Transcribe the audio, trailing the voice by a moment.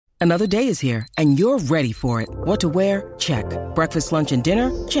Another day is here, and you're ready for it. What to wear? Check. Breakfast, lunch, and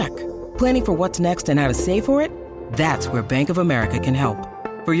dinner? Check. Planning for what's next and how to save for it? That's where Bank of America can help.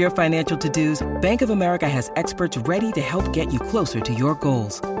 For your financial to-dos, Bank of America has experts ready to help get you closer to your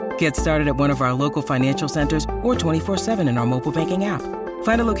goals. Get started at one of our local financial centers or 24/7 in our mobile banking app.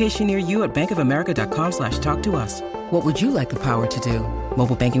 Find a location near you at bankofamerica.com/talktous. What would you like the power to do?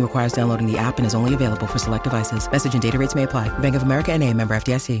 Mobile banking requires downloading the app and is only available for select devices. Message and data rates may apply. Bank of America N.A., member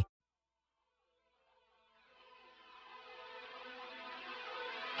FDIC.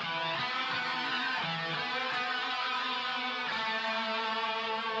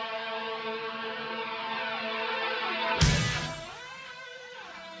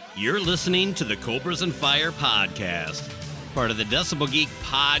 You're listening to the Cobras and Fire podcast, part of the Decibel Geek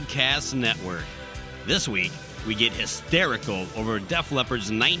Podcast Network. This week, we get hysterical over Def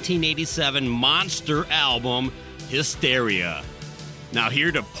Leppard's 1987 monster album, Hysteria. Now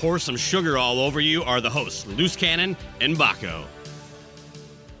here to pour some sugar all over you are the hosts, Loose Cannon and Baco.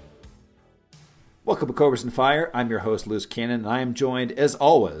 Welcome to Cobras and Fire. I'm your host, Loose Cannon, and I am joined, as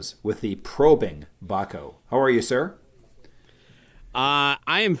always, with the probing Baco. How are you, sir?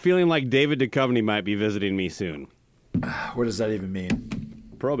 I am feeling like David Duchovny might be visiting me soon. What does that even mean?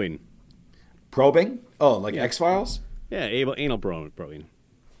 Probing. Probing? Oh, like yeah. X-Files? Yeah, anal probing.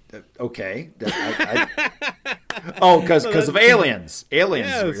 Okay. Because of aliens. Aliens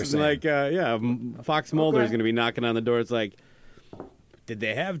yeah, is what you're saying. Like, Fox Mulder is going to be knocking on the door. It's like, did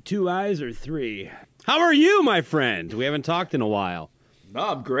they have 2 eyes or 3? How are you, my friend? We haven't talked in a while. No,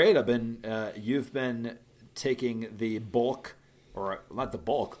 I'm great. You've been taking the bulk, or not the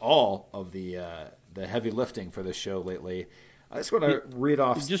bulk, all of the heavy lifting for this show lately. I just want to read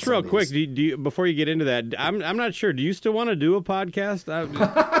off just real quick. Do you, before you get into that, I'm not sure. Do you still want to do a podcast?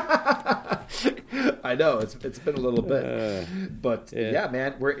 I know it's been a little bit, but yeah,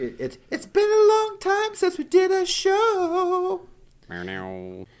 man, it's been a long time since we did a show.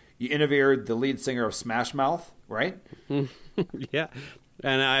 You interviewed the lead singer of Smash Mouth, right? Yeah.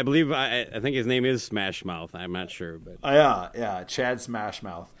 And I believe, I think his name is Smash Mouth. I'm not sure. But yeah, Chad Smash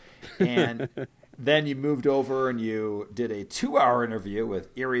Mouth. And then you moved over and you did a 2-hour interview with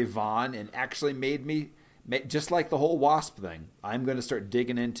Erie Vaughn and actually made me, just like the whole Wasp thing, I'm going to start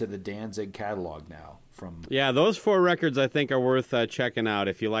digging into the Danzig catalog now. Yeah, those 4 records I think are worth checking out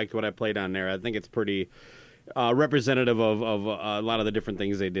if you liked what I played on there. I think it's pretty representative of a lot of the different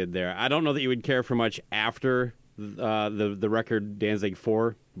things they did there. I don't know that you would care for much after the record Danzig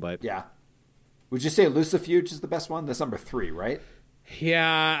 4, but yeah. Would you say Lucifuge is the best one? That's number 3, right?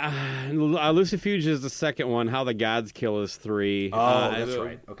 Yeah, Lucifuge is the second one. How the Gods Kill is 3. Oh, that's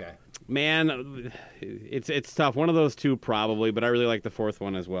right. Okay. Man, it's tough. One of those 2 probably, but I really like the 4th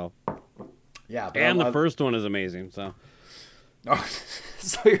one as well. Yeah, but and the first one is amazing. So. Oh,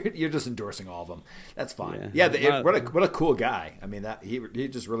 so you're just endorsing all of them. That's fine. Yeah, what a cool guy. I mean, that he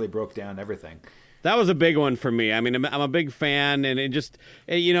just really broke down everything. That was a big one for me. I mean, I'm a big fan, and it's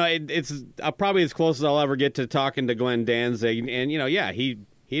probably as close as I'll ever get to talking to Glenn Danzig. And he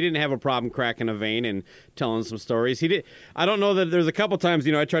didn't have a problem cracking a vein and telling some stories. He did. I don't know that there's a couple times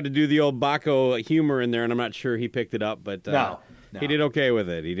I tried to do the old Baco humor in there, and I'm not sure he picked it up, but no. He did okay with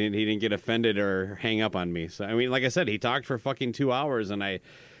it. He didn't get offended or hang up on me. So I mean, like I said, he talked for fucking 2 hours, and I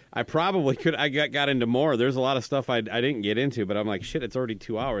probably could. I got into more. There's a lot of stuff I didn't get into, but I'm like, shit, it's already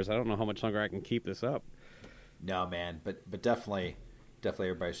 2 hours. I don't know how much longer I can keep this up. No, man, but definitely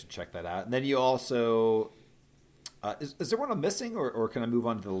everybody should check that out. And then you also, is there one I'm missing, or can I move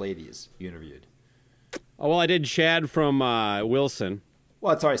on to the ladies you interviewed? Oh, well, I did Chad from Wilson.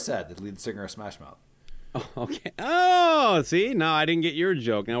 Well, that's all I said, the lead singer of Smash Mouth. Oh, okay. Oh, see? No, I didn't get your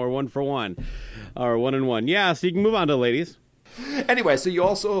joke. Now we're 1 for 1. Or 1 and 1. Yeah, so you can move on to the ladies. Anyway, so you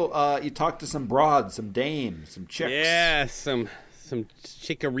also you talked to some broads, some dames, some chicks. Yeah, some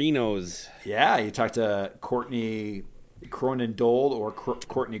chickerinos. Yeah, you talked to Courtney Cronin Dole, or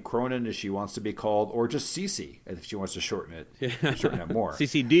Courtney Cronin as she wants to be called, or just Cece if she wants to shorten it more.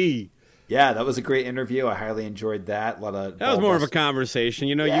 CCD. Yeah, that was a great interview. I highly enjoyed that. That was more of a conversation,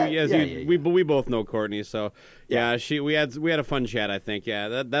 We both know Courtney, so yeah. We had a fun chat. I think,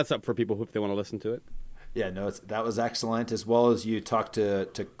 that's up for people if they want to listen to it. Yeah, no, that was excellent, as well as you talked to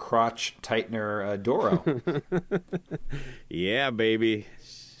crotch tightener Doro. Yeah, baby.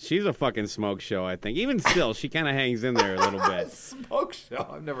 She's a fucking smoke show, I think. Even still, she kind of hangs in there a little bit. Smoke show?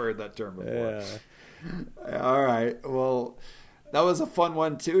 I've never heard that term before. Yeah. All right. Well, that was a fun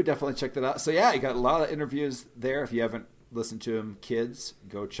one, too. Definitely check that out. So, yeah, you got a lot of interviews there. If you haven't listened to them, kids,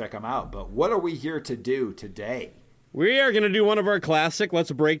 go check them out. But what are we here to do today? We are going to do one of our classic.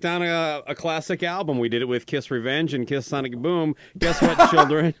 Let's break down a classic album. We did it with Kiss Revenge and Kiss Sonic Boom. Guess what,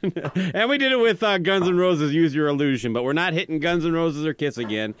 children? And we did it with Guns N' Roses, Use Your Illusion. But we're not hitting Guns N' Roses or Kiss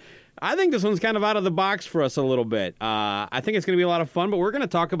again. I think this one's kind of out of the box for us a little bit. I think it's going to be a lot of fun, but we're going to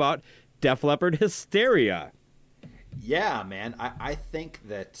talk about Def Leppard Hysteria. Yeah, man. I think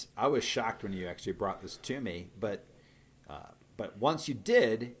that I was shocked when you actually brought this to me, but once you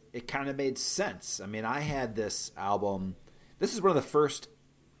did, it kind of made sense. I mean, I had this album. This is one of the first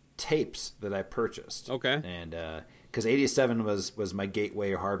tapes that I purchased. Okay. And because 87 was my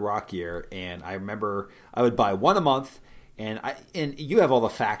gateway hard rock year, and I remember I would buy one a month. And you have all the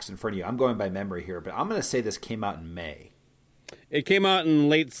facts in front of you. I'm going by memory here, but I'm going to say this came out in May. It came out in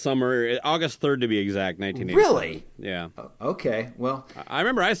late summer, August 3rd to be exact, 1987. Really? Yeah. Okay, well. I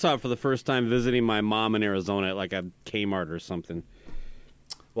remember I saw it for the first time visiting my mom in Arizona at like a Kmart or something.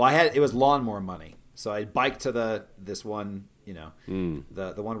 Well, it was lawnmower money. So I biked to this one,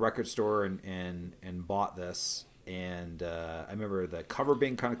 the one record store and bought this. And I remember the cover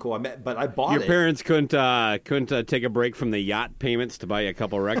being kind of cool. But I bought it. Your parents couldn't take a break from the yacht payments to buy a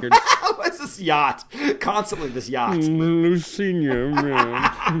couple records? What's this yacht? Constantly this yacht. Lucinia,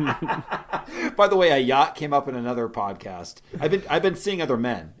 man. By the way, a yacht came up in another podcast. I've been seeing other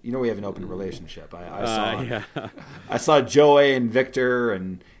men. We have an open relationship. I saw Joey and Victor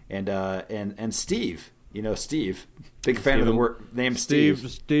and Steve. Steve. Big fan of the word name Steve.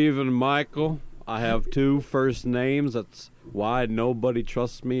 Steve and Michael. I have two first names. That's why nobody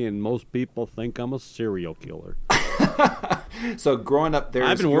trusts me, and most people think I'm a serial killer. So growing up there,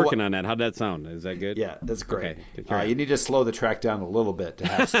 I've been working on that. How'd that sound? Is that good? Yeah, that's great. Okay, you need to slow the track down a little bit to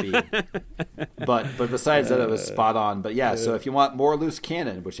have speed. but besides that, it was spot on. But yeah, so if you want more loose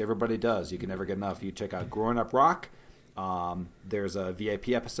cannon, which everybody does, you can never get enough. You check out Growing Up Rock. There's a VIP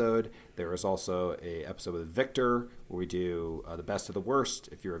episode. There is also a episode with Victor where we do the best of the worst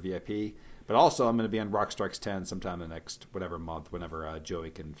if you're a VIP. But also, I'm going to be on Rock Strikes 10 sometime in the next whatever month, whenever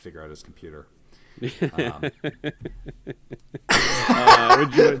Joey can figure out his computer. What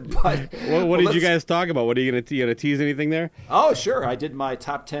did you guys talk about? What are you going to tease anything there? Oh, sure. I did my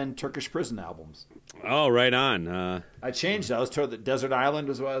top 10 Turkish prison albums. Oh, right on. I changed that. I was told that Desert Island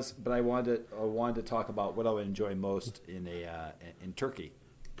was, but I wanted to talk about what I would enjoy most in Turkey.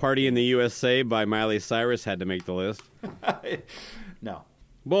 Party in the USA by Miley Cyrus had to make the list. No.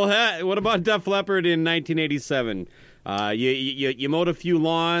 Well, what about Def Leppard in 1987? You mowed a few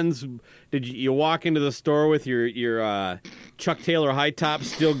lawns. Did you walk into the store with your Chuck Taylor high top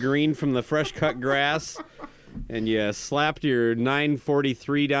still green from the fresh cut grass, and you slapped your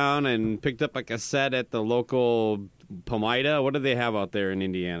 943 down and picked up a cassette at the local Pomida? What do they have out there in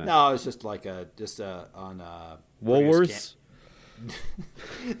Indiana? No, it was just like on Woolworths.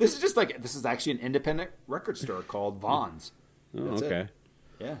 This is actually an independent record store called Vaughn's. Oh, okay.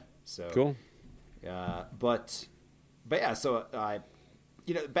 Yeah. So cool. But yeah. So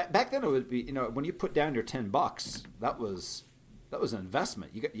back then it would be when you put down your $10, that was an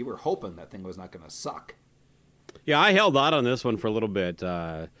investment. You were hoping that thing was not going to suck. Yeah, I held out on this one for a little bit.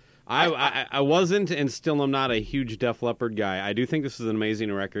 I wasn't and still am not a huge Def Leppard guy. I do think this is an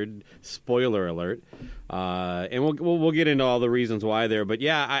amazing record. Spoiler alert. And we'll get into all the reasons why there. But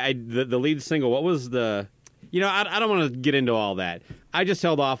yeah, the lead single. What was the? I don't want to get into all that. I just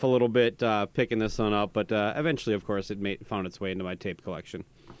held off a little bit picking this one up, but eventually, of course, it found its way into my tape collection.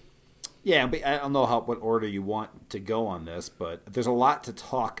 Yeah, but I don't know what order you want to go on this, but there's a lot to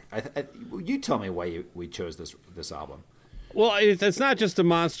talk. You tell me why we chose this album. Well, it's not just a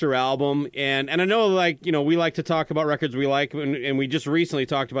monster album, and I know, we like to talk about records we like, and we just recently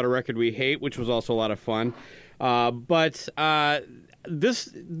talked about a record we hate, which was also a lot of fun. But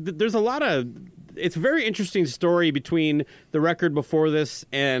there's a lot of... It's a very interesting story between the record before this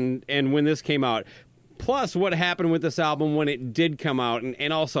and when this came out. Plus, what happened with this album when it did come out,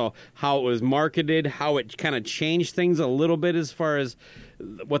 and also how it was marketed, how it kind of changed things a little bit as far as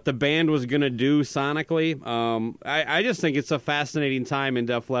what the band was going to do sonically. I just think it's a fascinating time in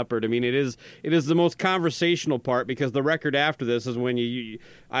Def Leppard. I mean, it is the most conversational part, because the record after this is when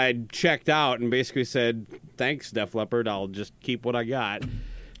I checked out and basically said, "Thanks, Def Leppard. I'll just keep what I got."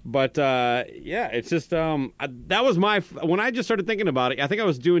 But yeah, it's just that was when I just started thinking about it. I think I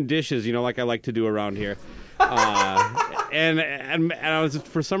was doing dishes, like I like to do around here, and I was,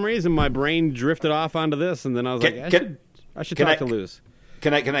 for some reason, my brain drifted off onto this, and then I was I should talk to Luz.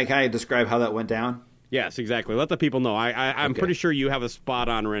 Can I describe how that went down? Yes, exactly. Let the people know. I'm pretty sure you have a spot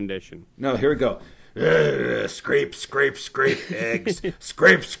on rendition. No, here we go. Scrape, scrape, scrape, eggs.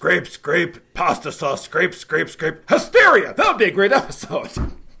 Scrape, scrape, scrape, pasta sauce. Scrape, scrape, scrape. Hysteria! That would be a great episode.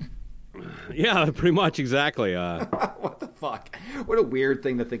 Yeah, pretty much, exactly. What the fuck? What a weird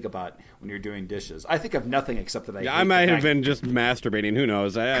thing to think about when you're doing dishes. I think of nothing except that I might have been just masturbating. Who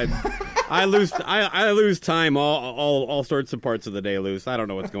knows? I lose time all sorts of parts of the day. Loose. I don't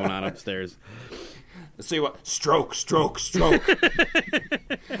know what's going on upstairs. Let's see what stroke.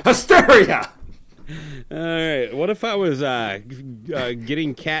 Hysteria. All right. What if I was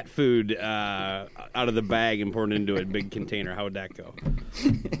getting cat food out of the bag and pouring it into a big container? How would that go?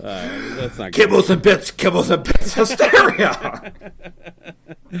 That's not good. Kibbles and bits. Hysteria.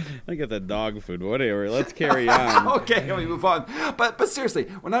 I get the dog food. Whatever. Let's carry on. Okay, let me move on. But seriously,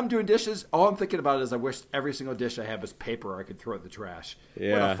 when I'm doing dishes, all I'm thinking about is I wish every single dish I have is paper I could throw in the trash.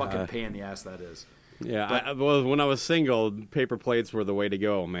 Yeah, what a fucking pain in the ass that is. Yeah. When I was single, paper plates were the way to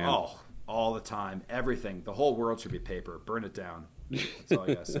go, man. Oh. All the time. Everything. The whole world should be paper. Burn it down. That's all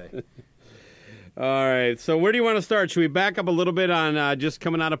I got to say. All right. So where do you want to start? Should we back up a little bit on just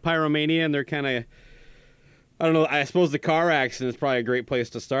coming out of Pyromania? And they're kind of, I don't know, I suppose the car accident is probably a great place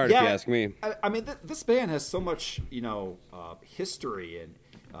to start, if you ask me. I mean, this band has so much, history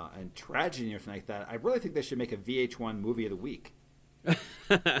and tragedy and everything like that. I really think they should make a VH1 movie of the week.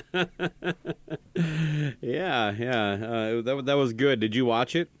 Yeah. That was good. Did you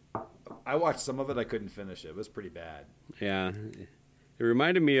watch it? I watched some of it. I couldn't finish it. It was pretty bad. Yeah. It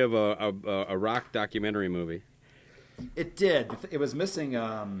reminded me of a rock documentary movie. It did. It was missing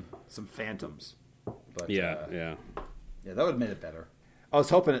some phantoms. But, yeah, that would have made it better. I was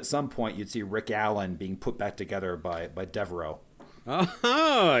hoping at some point you'd see Rick Allen being put back together by Devereaux.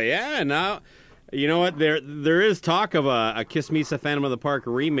 Oh, yeah. Now, you know what? There is talk of a Kiss Me, Phantom of the Park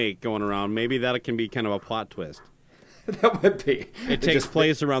remake going around. Maybe that can be kind of a plot twist. That would be. It takes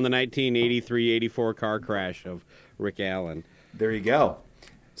place around the 1983-84 car crash of Rick Allen. There you go.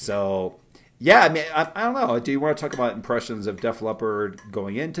 So, yeah, I mean, I don't know. Do you want to talk about impressions of Def Leppard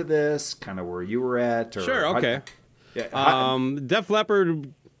going into this, kind of where you were at? Or sure, okay. Def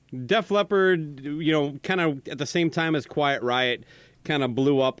Leppard, kind of at the same time as Quiet Riot, kind of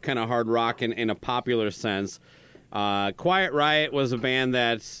blew up kind of hard rock in a popular sense. Quiet Riot was a band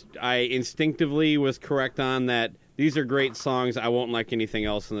that I instinctively was correct on that these are great songs. I won't like anything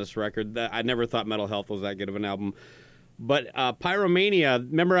else in this record. I never thought Metal Health was that good of an album. But Pyromania,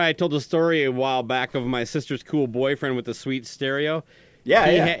 remember I told a story a while back of my sister's cool boyfriend with the sweet stereo?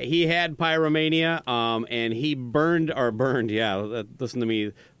 Yeah, he had Pyromania, and he burned. Listen to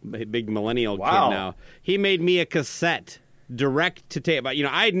me, big millennial kid now. He made me a cassette. Direct to tape.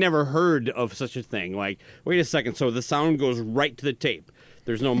 I'd never heard of such a thing. Like, wait a second. So the sound goes right to the tape.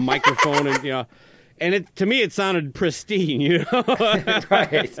 There's no microphone, and to me it sounded pristine,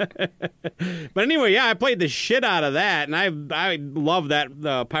 Right. But anyway, I played the shit out of that, and I love that.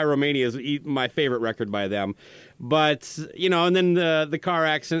 Pyromania is my favorite record by them. But and then the car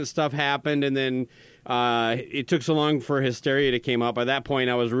accident stuff happened, and then it took so long for Hysteria to come up. By that point,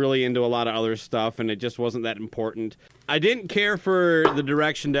 I was really into a lot of other stuff, and it just wasn't that important. I didn't care for the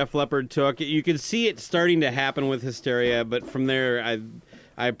direction Def Leppard took. You could see it starting to happen with Hysteria, but from there,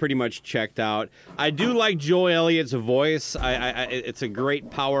 I pretty much checked out. I do like Joe Elliott's voice. It's a great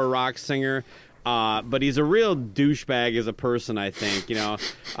power rock singer. But he's a real douchebag as a person, I think.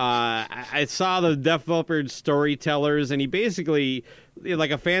 I saw the Def Leppard storytellers, and he basically,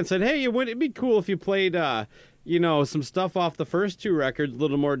 like a fan said, hey, it'd be cool if you played, some stuff off the first two records a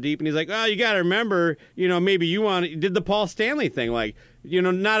little more deep. And he's like, oh, you got to remember, maybe you did the Paul Stanley thing. Like,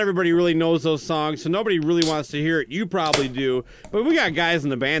 not everybody really knows those songs, so nobody really wants to hear it. You probably do. But we got guys in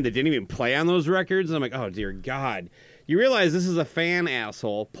the band that didn't even play on those records. And I'm like, oh, dear God. You realize this is a fan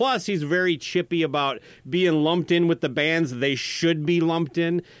asshole. Plus, he's very chippy about being lumped in with the bands they should be lumped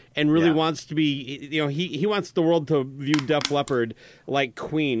in, and really wants to be, he wants the world to view Def Leppard like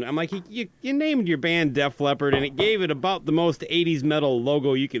Queen. I'm like, you named your band Def Leppard, and it gave it about the most 80s metal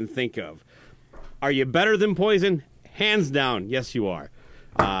logo you can think of. Are you better than Poison? Hands down, yes, you are.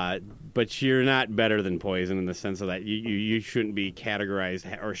 But you're not better than Poison in the sense of that you shouldn't be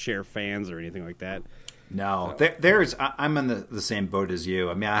categorized or share fans or anything like that. No, I'm in the same boat as you.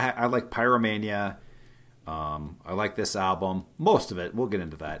 I mean, I like Pyromania. I like this album, most of it. We'll get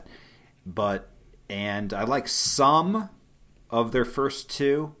into that, and I like some of their first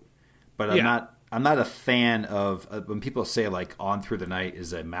two, but I'm not a fan of when people say like "On Through the Night"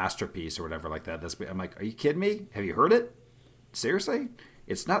 is a masterpiece or whatever like that. I'm like, are you kidding me? Have you heard it? Seriously,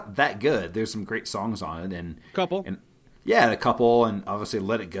 it's not that good. There's some great songs on it, and couple. Yeah, a couple, and obviously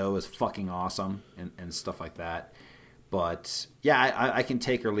Let It Go is fucking awesome and stuff like that. But yeah, I can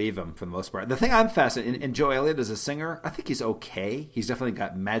take or leave him for the most part. The thing I'm fascinated in Joe Elliott as a singer, I think he's okay. He's definitely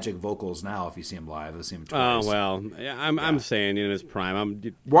got magic vocals now. If you see him live, I've seen him twice. Oh well, I'm saying in his prime.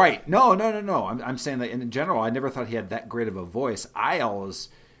 Right? No. I'm saying that in general, I never thought he had that great of a voice. I always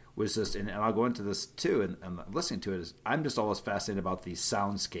was just, and I'll go into this too, and listening to it I'm just always fascinated about the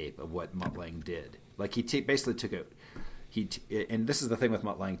soundscape of what Mutt Lange did. Like he basically took it. And this is the thing with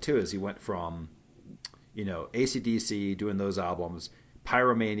Mutt Lange too, is he went from, AC/DC, doing those albums,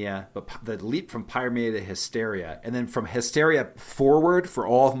 Pyromania, but the leap from Pyromania to Hysteria, and then from Hysteria forward for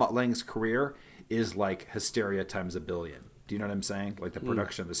all of Mutt Lange's career is like Hysteria times a billion. Do you know what I'm saying? Like the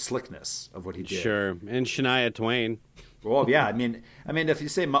production, the slickness of what he did. Sure, and Shania Twain. Well, yeah, I mean, if you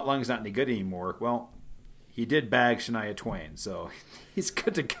say Mutt Lange's not any good anymore, well, he did bag Shania Twain, so he's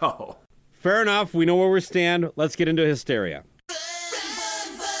good to go. Fair enough. We know where we stand. Let's get into Hysteria.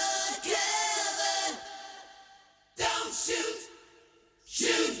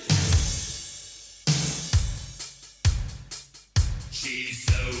 She's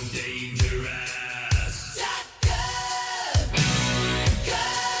so dangerous.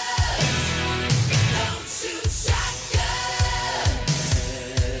 Don't shoot shotgun.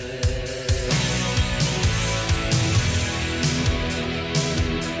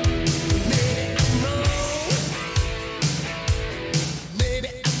 Maybe I'm wrong. Maybe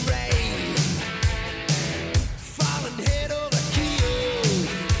I'm right. Falling head over heels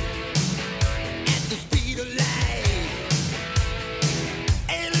at the speed of light.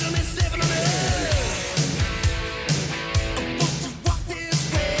 A little bit slipping on it. I want to walk this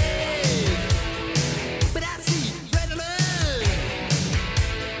way, but I see red alert.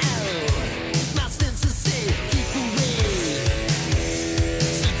 Oh, my senses say keep away.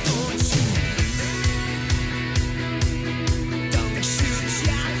 So don't shoot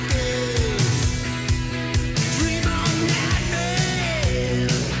shotgun. Dream on night, man.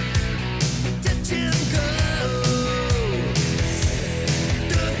 Touch and go.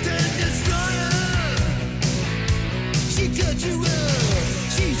 She cut you up.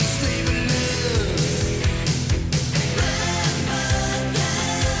 She's a slave of love. Run for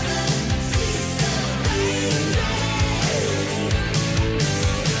cover. She's so dangerous.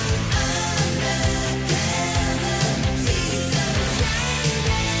 Undercover. She's so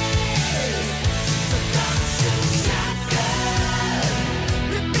shameless. So don't shoot shotgun.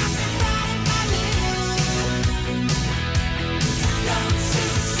 You got me right by you. Don't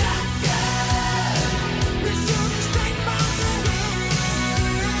shoot shotgun. We shoot straight from the road.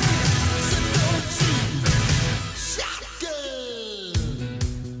 So don't shoot shotgun.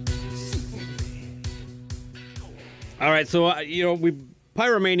 All right, so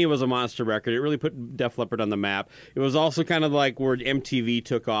Pyromania was a monster record. It really put Def Leppard on the map. It was also kind of like where MTV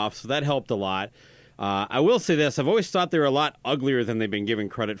took off, so that helped a lot. I will say this: I've always thought they were a lot uglier than they've been given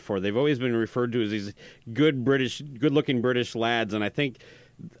credit for. They've always been referred to as these good-looking British lads, and I think,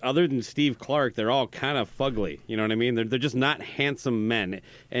 other than Steve Clark, they're all kind of fugly. You know what I mean? They're just not handsome men.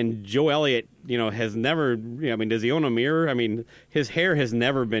 And Joe Elliott, has never. Does he own a mirror? I mean, his hair has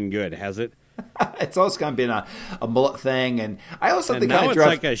never been good, has it? It's always kind of been a mullet thing, and I also And think now kind it's of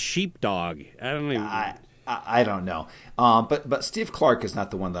like a sheepdog. I don't even. I don't know, but Steve Clark is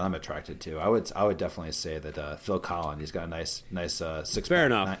not the one that I'm attracted to. I would definitely say that Phil Collins, he's got a nice six. Fair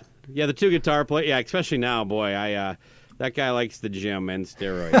enough. Yeah, the two guitar play. Yeah, especially now, boy. That guy likes the gym and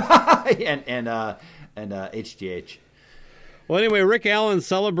steroids. and HGH. Well, anyway, Rick Allen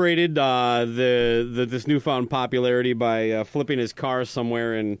celebrated this newfound popularity by flipping his car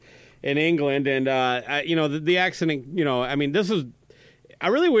somewhere in England, and the accident. This was. I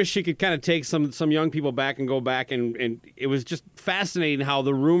really wish he could kind of take some young people back and go back, and it was just fascinating how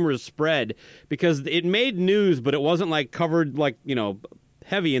the rumors spread, because it made news, but it wasn't like covered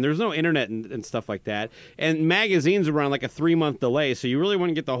heavy, and there's no internet and stuff like that, and magazines were on like a 3-month delay, so you really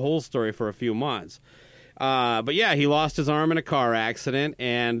wouldn't get the whole story for a few months. But yeah, he lost his arm in a car accident,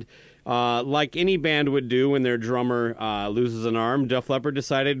 and like any band would do when their drummer loses an arm, Def Leppard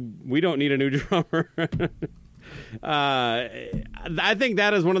decided we don't need a new drummer. I think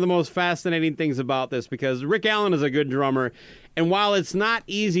that is one of the most fascinating things about this, because Rick Allen is a good drummer, and while it's not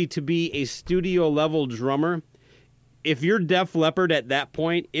easy to be a studio-level drummer, if you're Def Leppard at that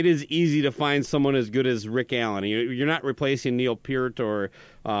point, it is easy to find someone as good as Rick Allen. You're not replacing Neil Peart or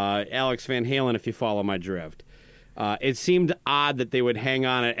Alex Van Halen, if you follow my drift. It seemed odd that they would hang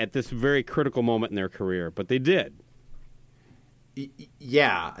on at this very critical moment in their career, but they did.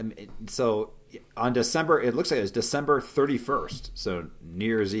 Yeah, so on December, it looks like it was December 31st, so New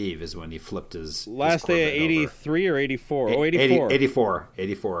Year's Eve is when he flipped his last day of 83 or 84? Oh, 84.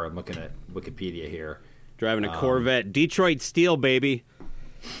 84. I'm looking at Wikipedia here. Driving a Corvette. Detroit Steel, baby.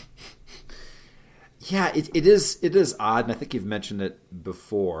 Yeah, it is odd, and I think you've mentioned it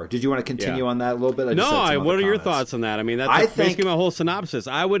before. Did you want to continue on that a little bit? What are your thoughts on that? I mean, that's basically my whole synopsis.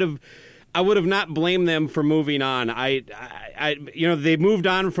 I would have not blamed them for moving on. They moved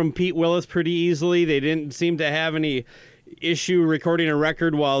on from Pete Willis pretty easily. They didn't seem to have any issue recording a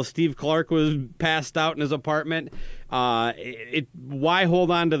record while Steve Clark was passed out in his apartment. Why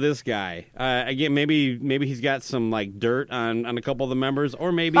hold on to this guy? Again, maybe he's got some like dirt on a couple of the members,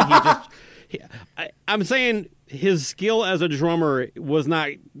 or maybe he just. I'm saying his skill as a drummer was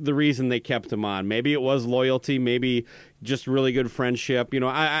not the reason they kept him on. Maybe it was loyalty, maybe just really good friendship.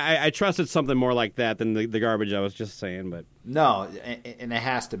 I trusted something more like that than the garbage I was just saying. But no, and it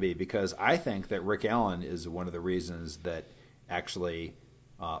has to be, because I think that Rick Allen is one of the reasons that actually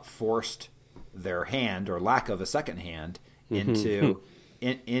forced their hand, or lack of a second hand, into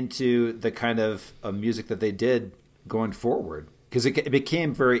the kind of music that they did going forward. Because it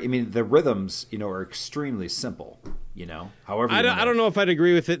became very, the rhythms, are extremely simple, However, I don't know if I'd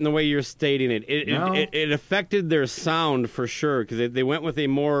agree with it in the way you're stating it. It affected their sound for sure, because they went with a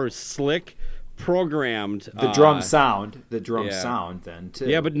more slick, programmed. The drum sound then too.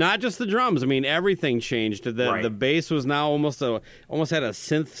 Yeah, but not just the drums. Everything changed. The bass was now almost had a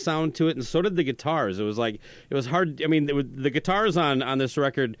synth sound to it, and so did the guitars. It was hard. The guitars on this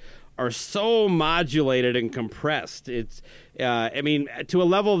record are so modulated and compressed. It's, to a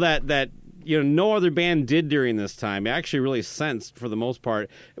level that no other band did during this time. It actually really sensed, for the most part.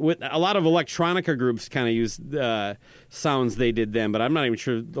 With a lot of electronica groups kind of used sounds they did then, but I'm not even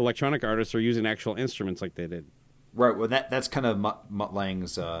sure the electronic artists are using actual instruments like they did. Right. Well, that's kind of Mutt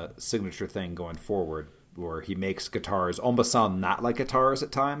Lange's signature thing going forward, where he makes guitars almost sound not like guitars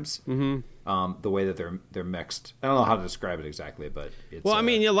at times. Mm-hmm. The way that they're mixed. I don't know how to describe it exactly, but it's... Well,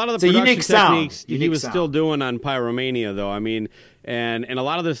 a lot of the production techniques he was still doing on Pyromania, though. And a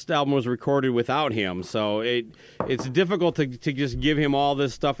lot of this album was recorded without him, so it's difficult to just give him all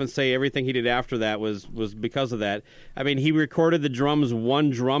this stuff and say everything he did after that was because of that. He recorded the drums one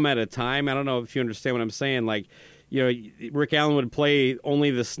drum at a time. I don't know if you understand what I'm saying. Rick Allen would play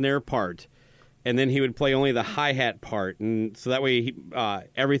only the snare part, and then he would play only the hi-hat part, and so that way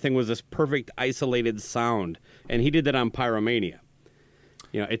everything was this perfect isolated sound, and he did that on Pyromania.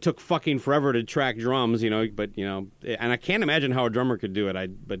 It took fucking forever to track drums, but and I can't imagine how a drummer could do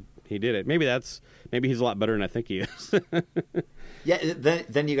it. But he did it. Maybe he's a lot better than I think he is. Yeah.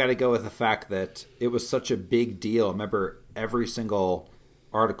 Then you got to go with the fact that it was such a big deal. Remember, every single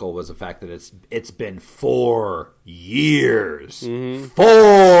article was the fact that it's been 4 years. Mm-hmm.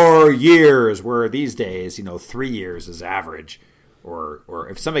 4 years, where these days, 3 years is average. Or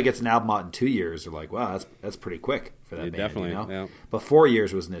if somebody gets an album out in 2 years, they're like, wow, that's pretty quick for that band. Definitely, yeah. But 4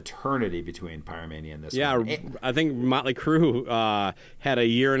 years was an eternity between Pyromania and this one. Yeah, I think Motley Crue had a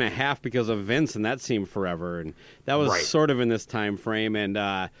year and a half because of Vince, and that seemed forever. And that was sort of in this time frame. And,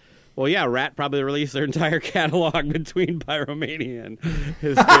 Rat probably released their entire catalog between Pyromania and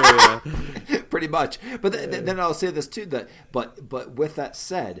Hysteria. Pretty much. But then I'll say this, too, but with that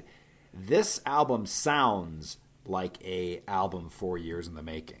said, this album sounds like a album 4 years in the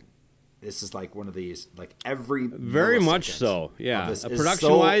making. This is like one of these, like every very much so. Yeah,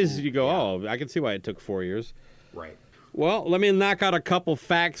 production wise, you go, oh, I can see why it took 4 years. Right. Well, let me knock out a couple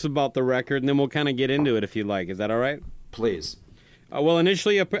facts about the record, and then we'll kind of get into it if you like. Is that all right? Please. Well,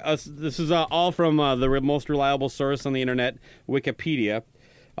 initially, this is all from the most reliable source on the internet, Wikipedia.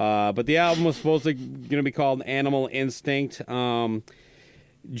 But the album was supposedly going to be called Animal Instinct.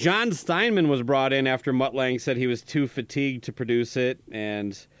 John Steinman was brought in after Mutt Lange said he was too fatigued to produce it,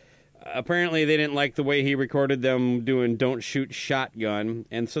 and apparently they didn't like the way he recorded them doing Don't Shoot Shotgun,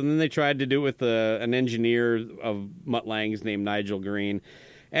 and so then they tried to do it with an engineer of Mutt Lange's named Nigel Green.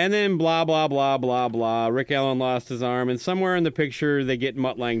 And then blah, blah, blah, blah, blah. Rick Allen lost his arm, and somewhere in the picture, they get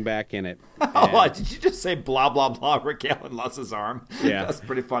Mutt Lange back in it. What? Did you just say blah, blah, blah, Rick Allen lost his arm? Yeah. That's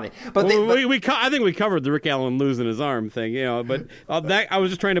pretty funny. But, I think we covered the Rick Allen losing his arm thing, but I was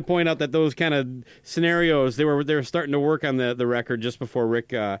just trying to point out that those kind of scenarios, they were starting to work on the record just before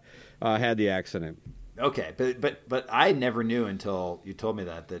Rick had the accident. Okay, but I never knew until you told me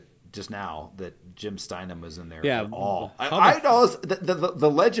that just now that Jim Steinman was in there at all. I know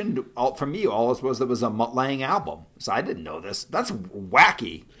the legend for me was that it was a Mutt Lange album, so I didn't know this. That's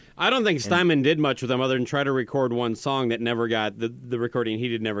wacky. I don't think Steinman did much with them other than try to record one song that never got the recording he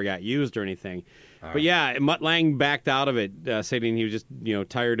did never got used or anything. Right. But yeah, Mutt Lange backed out of it, saying he was just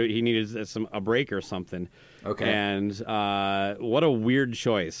tired. He needed a break or something. Okay. And what a weird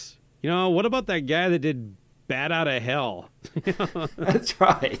choice. What about that guy that did Bat Out of Hell? That's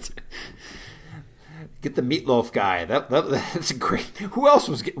right. Get the Meatloaf guy. That's great. Who else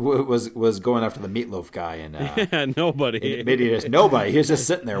was going after the Meatloaf guy? And nobody. Nobody. He was just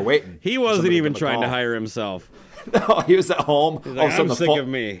sitting there waiting. He wasn't even trying to hire himself. No, he was at home. He's like, I'm sick of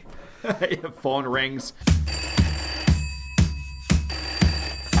me. Phone rings.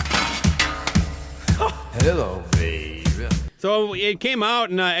 Hello, baby. So it came out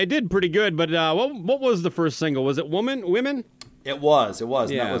and it did pretty good. But what was the first single? Was it Women? It was. Yeah.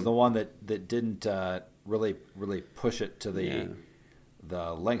 And that was the one that didn't really push it to the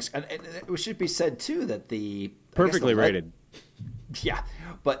lengths. And it should be said too that perfectly rated. Yeah,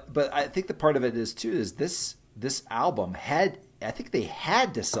 but I think the part of it is this album I think they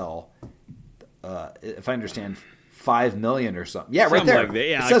had to sell, if I understand, 5 million or something. Yeah, right there. Like that.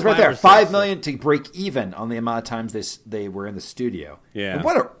 Yeah, it says right there, 5 million to break even on the amount of times they were in the studio. Yeah, and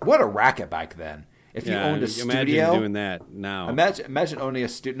what a racket back then. If you owned a studio, imagine doing that now. Imagine owning a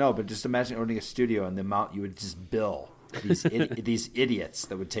studio. No, but just imagine owning a studio and the amount you would just bill these idiots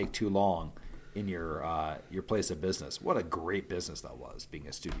that would take too long in your place of business. What a great business that was, being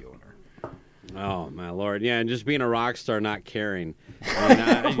a studio owner. Oh my Lord, yeah, and just being a rock star, not caring.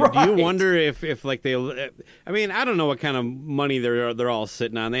 I mean, right. Do you wonder if like they? I mean, I don't know what kind of money they're all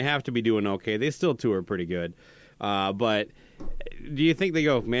sitting on. They have to be doing okay. They still tour pretty good, but. Do you think they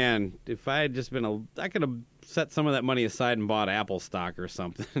go, man, if I had just I could have set some of that money aside and bought Apple stock or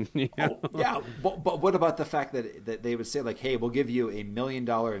something? You know? Oh, yeah, but what about the fact that they would say, like, hey, we'll give you $1 million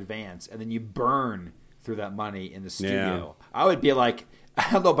advance, and then you burn through that money in the studio? Yeah. I would be like, I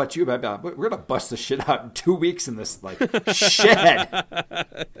don't know about you, but we're going to bust the shit out in 2 weeks in this shed.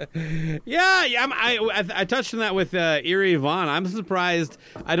 Yeah, I touched on that with Eerie Von. I'm surprised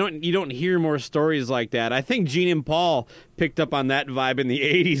you don't hear more stories like that. I think Gene and Paul picked up on that vibe in the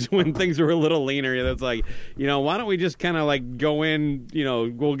 80s when things were a little leaner. It's like, why don't we just kind of like go in,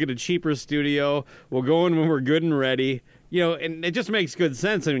 we'll get a cheaper studio. We'll go in when we're good and ready. And it just makes good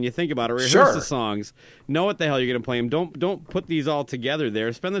sense when you think about it. Rehearse the songs. Know what the hell you're going to play them. Don't put these all together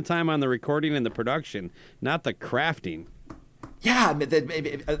there. Spend the time on the recording and the production, not the crafting. Yeah, I mean, that was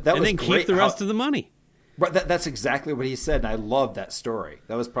great. And then keep the rest of the money. Right, that's exactly what he said, and I love that story.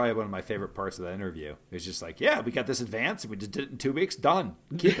 That was probably one of my favorite parts of that interview. It was just like, yeah, we got this advance, and we just did it in 2 weeks. Done.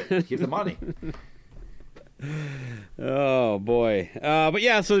 Keep it. Keep the money. Oh boy, but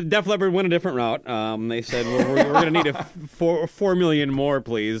yeah. So Def Leppard went a different route. They said we're going to need $4 million more,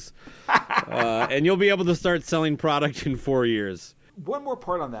 please, and you'll be able to start selling product in 4 years. One more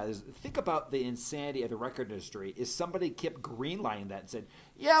part on that is think about the insanity of the record industry. Is somebody kept greenlighting that and said,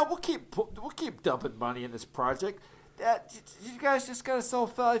 "Yeah, we'll keep dumping money in this project. You guys just got to sell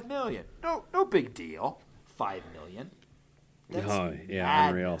 5 million. No big deal. 5 million." That's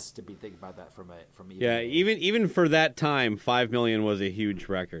unreal to be thinking about that from even for that time, 5 million was a huge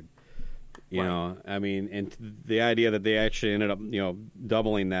record. You know, I mean, and the idea that they actually ended up,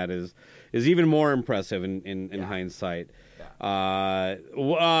 doubling that is even more impressive in hindsight. Yeah.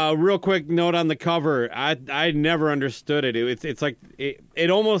 Real quick note on the cover, I never understood it. It's like it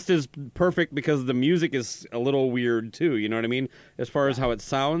almost is perfect because the music is a little weird too. You know what I mean? As far as how it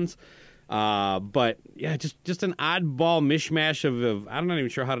sounds. But yeah, just an oddball mishmash of I'm not even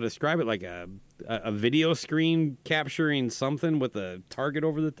sure how to describe it, like a video screen capturing something with a target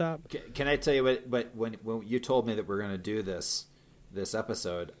over the top. Can I tell you what when you told me that we're going to do this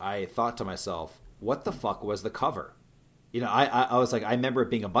episode, I thought to myself, what the fuck was the cover? I was like, I remember it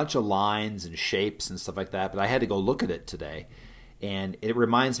being a bunch of lines and shapes and stuff like that, but I had to go look at it today, and it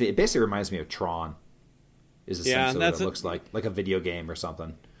basically reminds me of Tron. Is essentially what it looks like a video game or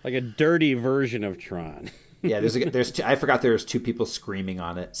something. Like a dirty version of Tron. Yeah, I forgot there was 2 people screaming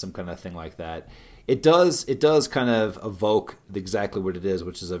on it, some kind of thing like that. It does kind of evoke exactly what it is,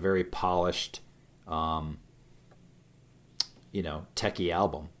 which is a very polished, techie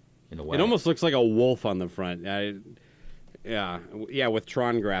album in a way. It almost looks like a wolf on the front. Yeah, with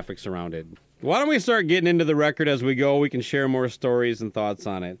Tron graphics around it. Why don't we start getting into the record as we go? We can share more stories and thoughts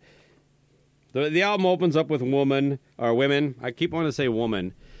on it. The album opens up with Women. I keep wanting to say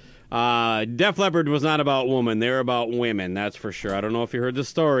woman. Def Leppard was not about woman. They were about women, that's for sure. I don't know if you heard the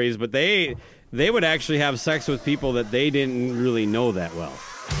stories, but they would actually have sex with people that they didn't really know that well.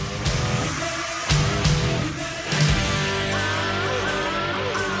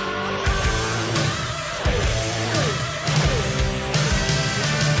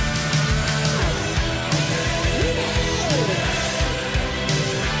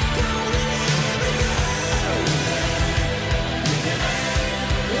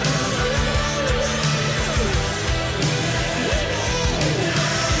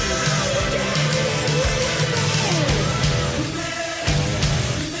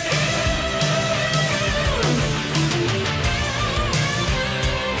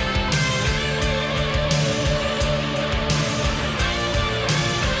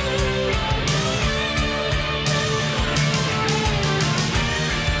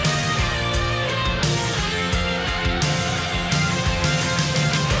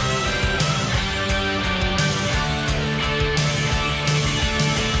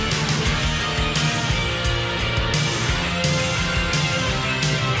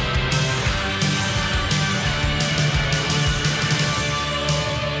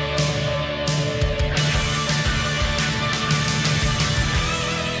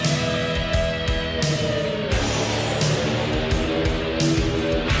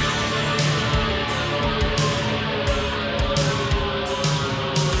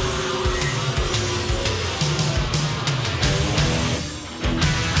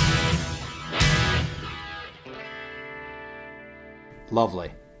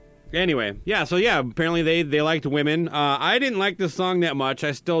 Lovely. Anyway, apparently they liked Women. I didn't like this song that much.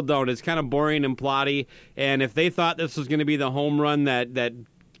 I still don't. It's kind of boring and plotty. And if they thought this was going to be the home run that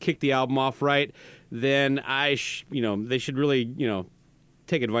kicked the album off right, then they should really,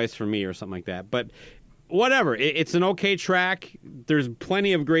 take advice from me or something like that. But whatever. It's an okay track. There's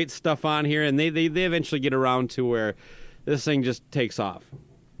plenty of great stuff on here, and they eventually get around to where this thing just takes off.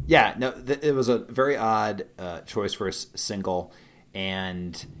 Yeah, no, it was a very odd choice for a single,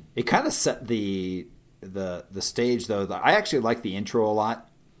 and it kind of set the stage, though. I actually like the intro a lot,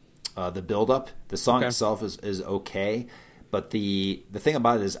 the build-up. The song itself is okay, but the thing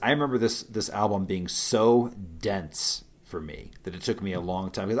about it is I remember this album being so dense for me that it took me a long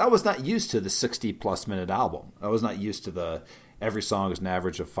time, because I was not used to the 60-plus minute album. I was not used to every song is an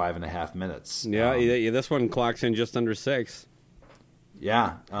average of 5.5 minutes. Yeah, this one clocks in just under 6.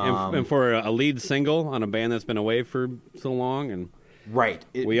 Yeah. And for a lead single on a band that's been away for so long, and right.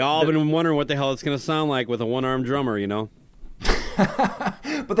 We all been wondering what the hell it's going to sound like with a one-armed drummer,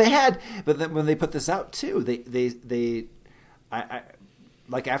 But then when they put this out too, they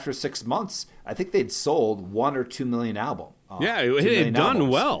like after 6 months, I think they'd sold 1 or 2 million album. It had done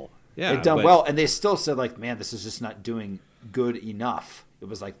well. Yeah, it done well, and they still said like, man, this is just not doing good enough. It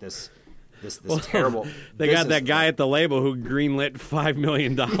was like this terrible. They got that guy at the label who greenlit $5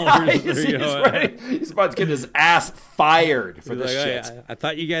 million. He's about to get his ass fired for this shit. I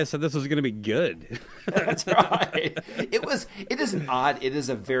thought you guys said this was going to be good. That's right. It is an odd.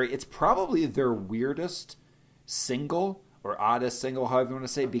 It's probably their weirdest single or oddest single, however you want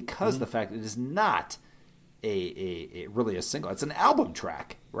to say, because the fact it is not a really a single. It's an album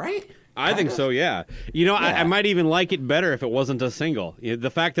track, right? I think so, yeah. I might even like it better if it wasn't a single. The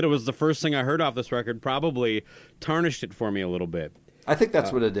fact that it was the first thing I heard off this record probably tarnished it for me a little bit. I think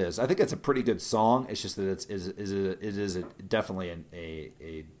that's what it is. I think it's a pretty good song. It's just that it is definitely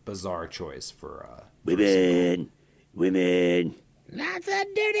a bizarre choice for women. Lots of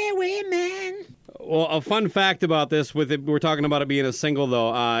dirty women. Well, a fun fact about this, we're talking about it being a single,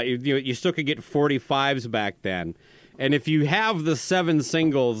 though. You still could get 45s back then. And if you have the 7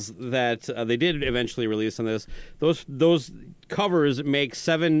 singles that they did eventually release on this, those covers make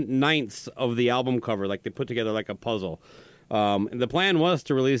 7/9 of the album cover, like they put together like a puzzle. And the plan was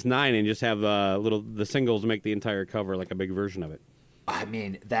to release 9 and just have the singles make the entire cover, like a big version of it. I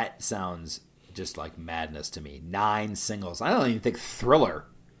mean, that sounds just like madness to me. 9 singles. I don't even think Thriller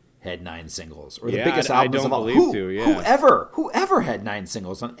had 9 singles, or the biggest albums of all. Whoever had 9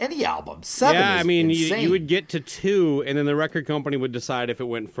 singles on any album. 7 is insane. You would get to 2, and then the record company would decide if it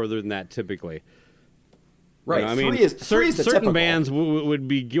went further than that. Typically, right? Three is certain bands would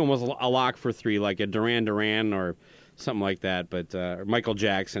be almost a lock for 3, like a Duran Duran or something like that. But or Michael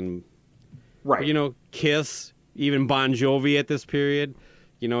Jackson, right? But, Kiss, even Bon Jovi at this period.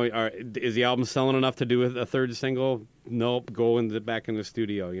 Is the album selling enough to do a third single? Nope. Go back in the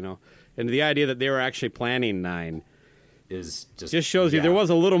studio. And the idea that they were actually planning 9 is just shows you there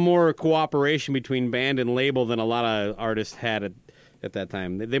was a little more cooperation between band and label than a lot of artists had at that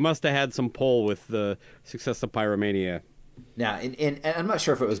time. They must have had some pull with the success of Pyromania. Now, and I'm not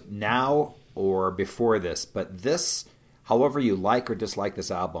sure if it was now or before this, but this, however you like or dislike this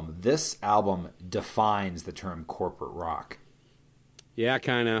album defines the term corporate rock. Yeah,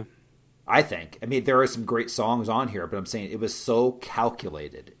 kind of. I think. I mean, there are some great songs on here, but I'm saying it was so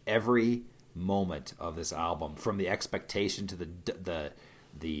calculated. Every moment of this album, from the expectation to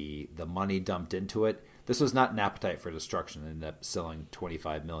the money dumped into it. This was not an Appetite for Destruction. It ended up selling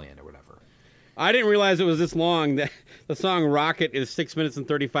 25 million or whatever. I didn't realize it was this long. The song Rocket is 6 minutes and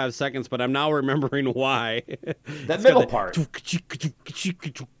 35 seconds, but I'm now remembering why. That middle part.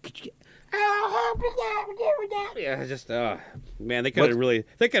 Yeah, just man, they could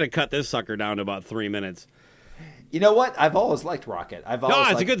have cut this sucker down to about 3 minutes. You know what? I've always liked Rocket.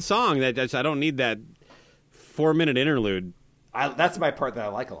 It's a good song. I don't need that 4-minute interlude. That's my part that I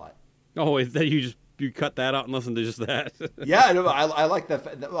like a lot. Oh, is that you cut that out and listen to just that? Yeah, I like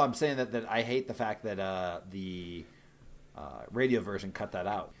I'm saying that I hate the fact that the radio version cut that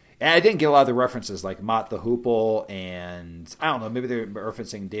out. And I didn't get a lot of the references like Mott the Hoople, and I don't know, maybe they're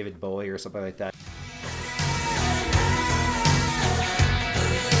referencing David Bowie or something like that.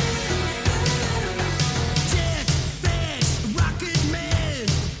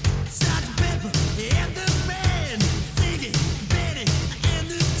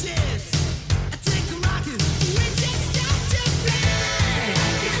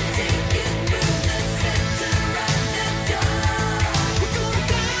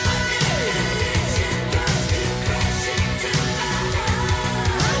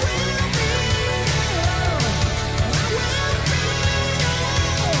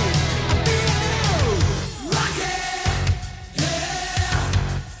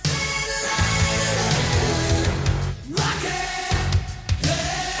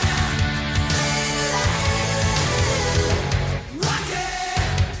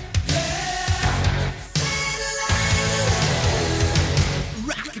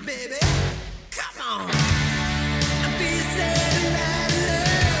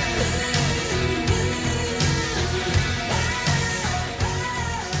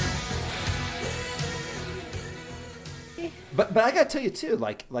 But I gotta tell you too,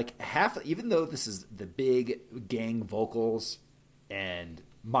 like half, even though this is the big gang vocals, and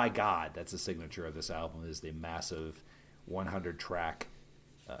my God, that's a signature of this album is the massive 100 track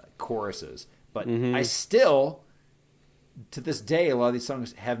choruses. But I still, to this day, a lot of these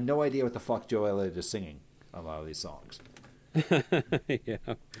songs have no idea what the fuck Joe Elliott is singing on a lot of these songs. Yeah,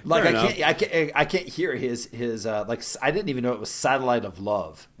 like I can't hear his like I didn't even know it was Satellite of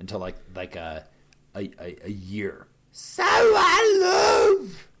Love until like a year. Satellite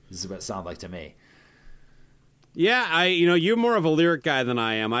Love. This is what it sounded like to me. Yeah, you're more of a lyric guy than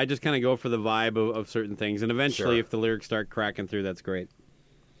I am. I just kind of go for the vibe of certain things, and eventually, if the lyrics start cracking through, that's great.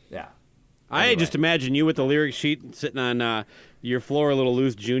 Yeah. I just imagine you with the lyric sheet sitting on your floor, a little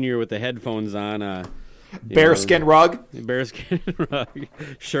loose, Junior, with the headphones on. Bearskin rug,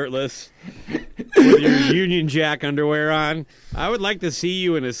 shirtless, with your Union Jack underwear on. I would like to see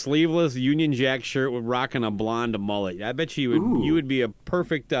you in a sleeveless Union Jack shirt with rocking a blonde mullet. I bet you would be a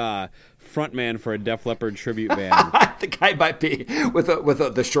perfect frontman for a Def Leppard tribute band. I think I might be with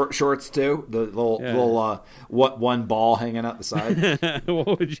the short shorts too, the little one ball hanging out the side.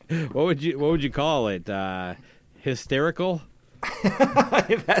 What would you call it? Hysterical?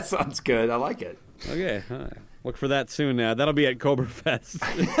 That sounds good. I like it. Okay, look for that soon. That'll be at Cobra Fest.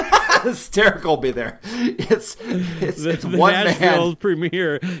 Hysterical will be there. It's the one Nashville's man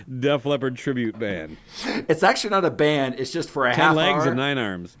premier Def Leppard tribute band. It's actually not a band. It's just for a 10 half legs hour. and 9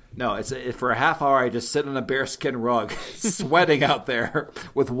 arms. No, it's for a half hour. I just sit on a bearskin rug, sweating out there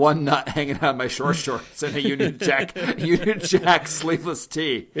with one nut hanging out of my short shorts and a Union Jack sleeveless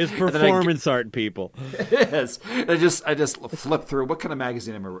tee. It's performance art, people. It is. I just flip through. What kind of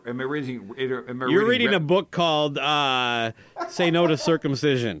magazine am I reading? You're reading a book called "Say No to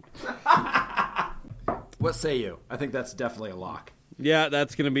Circumcision." What say you? I think that's definitely a lock. Yeah,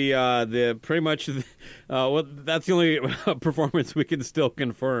 that's going to be that's the only performance we can still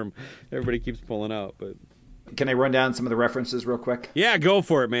confirm. Everybody keeps pulling out, but can I run down some of the references real quick? Yeah, go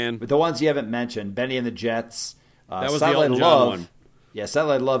for it, man. But the ones you haven't mentioned, Benny and the Jets. That was Satellite the Elton John one. Yeah,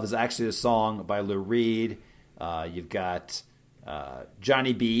 Satellite Love is actually a song by Lou Reed. You've got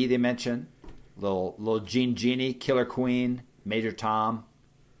Johnny B. They mention little Gene Genie, Killer Queen, Major Tom.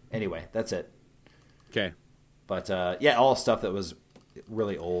 Anyway, that's it. Okay. But all stuff that was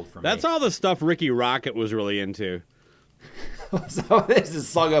really old for me. That's all the stuff Ricky Rocket was really into. So this is a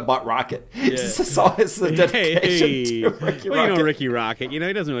song about Rocket. Yeah. It's a dedication to Ricky Rocket. Ricky Rocket. He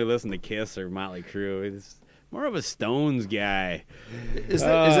doesn't really listen to Kiss or Motley Crue. He's more of a Stones guy.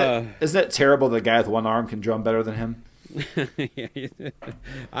 Isn't it terrible that the guy with one arm can drum better than him?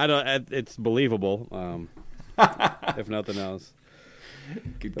 I don't. It's believable, if nothing else.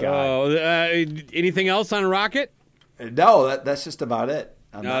 Good God. Anything else on Rocket? No, that's just about it.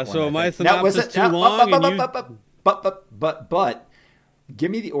 So my synopsis too long. But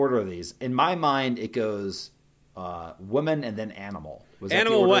give me the order of these. In my mind, it goes Woman and then Animal. Was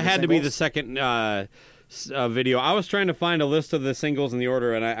Animal what had to be the second video. I was trying to find a list of the singles in the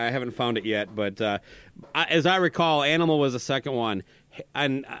order, and I haven't found it yet. But as I recall, Animal was the second one.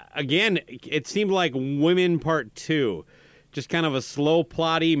 And again, it seemed like Women Part 2. Just kind of a slow,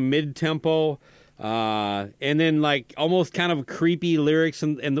 plotty, mid-tempo, and then like almost kind of creepy lyrics,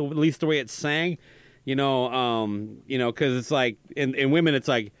 and at least the way it sang, because it's like in Women, it's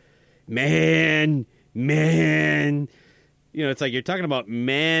like, man, it's like you're talking about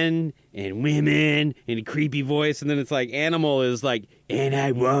men and women in a creepy voice, and then it's like Animal is like, and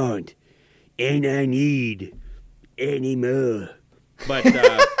I want, and I need, anymore. But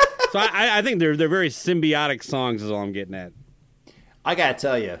so I think they're very symbiotic songs is all I'm getting at. I gotta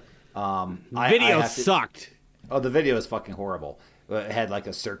tell you, video sucked. Oh, the video is fucking horrible. It had like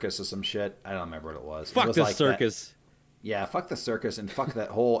a circus or some shit. I don't remember what it was. Fuck it was the like circus. That. Yeah, fuck the circus and fuck that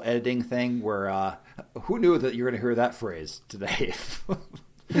whole editing thing. Where who knew that you were gonna hear that phrase today?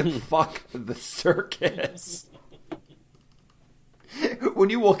 Fuck the circus. When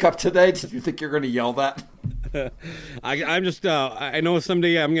you woke up today, did you think you're gonna yell that? I'm just. I know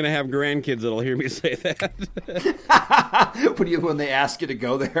someday I'm going to have grandkids that'll hear me say that. when they ask you to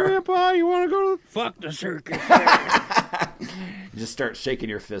go there, Grandpa, you want to go to fuck the circus? You just start shaking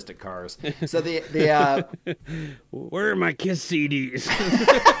your fist at cars. So the where are my Kiss CDs?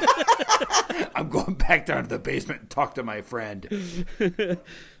 I'm going back down to the basement and talk to my friend.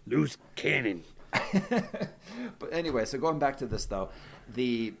 Loose cannon. But anyway, so going back to this though,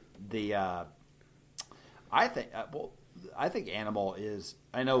 I think Animal is.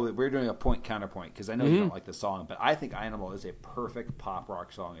 I know that we're doing a point counterpoint because I know you don't like the song, but I think Animal is a perfect pop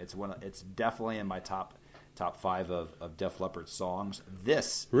rock song. It's definitely in my top 5 of Def Leppard songs.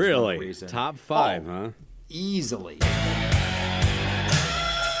 This really is reason. top 5, huh? easily.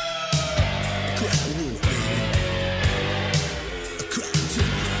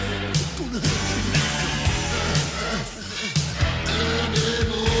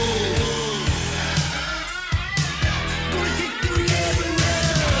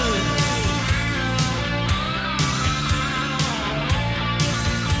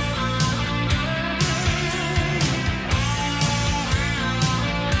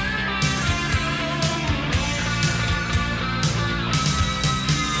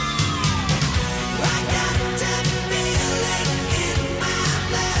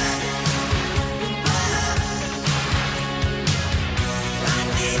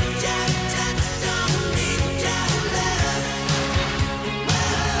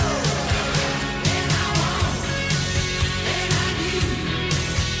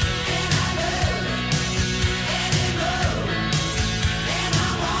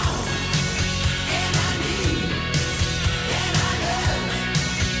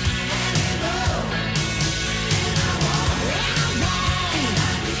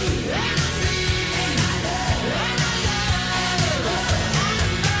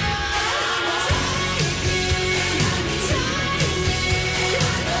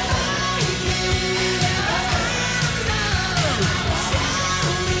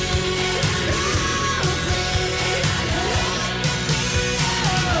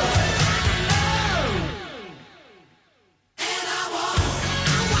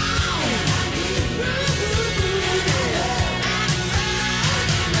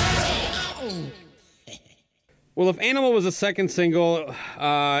 Well, if Animal was a second single,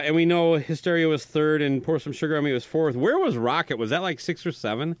 and we know Hysteria was third and Pour Some Sugar on Me was fourth, where was Rocket? Was that like 6 or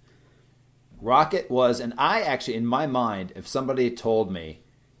 7? Rocket was, and I actually, in my mind, if somebody told me,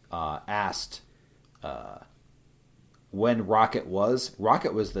 asked when Rocket was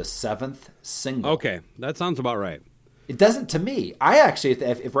the 7th single. Okay, that sounds about right. It doesn't to me. I actually,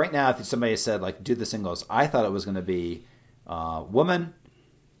 if right now, if somebody said, like, do the singles, I thought it was going to be Woman,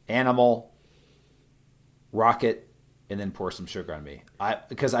 Animal, Rocket, and then Pour Some Sugar on Me.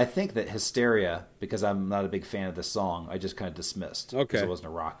 Because I think that Hysteria, because I'm not a big fan of this song, I just kind of dismissed. Okay. Because it wasn't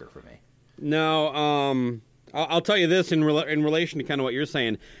a rocker for me. No, I'll tell you this in relation to kind of what you're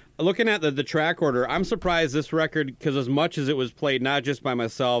saying. Looking at the track order, I'm surprised this record, because as much as it was played not just by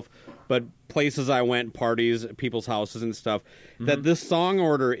myself, but places I went, parties, people's houses and stuff, that this song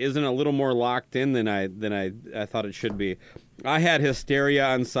order isn't a little more locked in than I thought it should be. I had Hysteria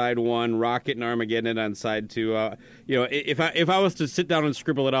on side 1, Rocket and Armageddon on side 2. If I was to sit down and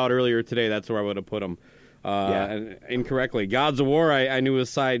scribble it out earlier today, that's where I would have put them. Incorrectly. Gods of War, I knew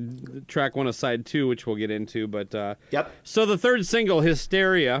was track 1 of side 2, which we'll get into. But yep. So the third single,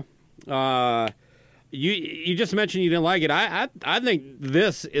 Hysteria, you just mentioned you didn't like it. I think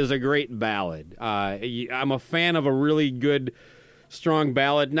this is a great ballad. I'm a fan of a really good, strong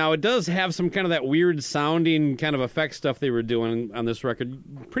ballad. Now, it does have some kind of that weird sounding kind of effect stuff they were doing on this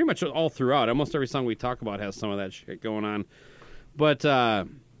record, pretty much all throughout. Almost every song we talk about has some of that shit going on. But I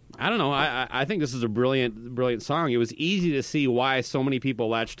don't know. I think this is a brilliant song. It was easy to see why so many people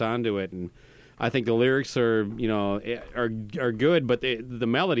latched onto it, and I think the lyrics are good, but the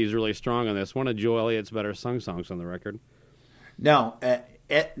melody is really strong on this. One of Joe Elliott's better songs on the record. No,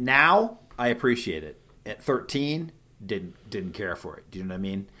 now I appreciate it. At 13, didn't care for it. Do you know what I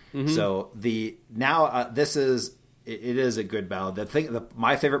mean? Mm-hmm. So this is it is a good ballad.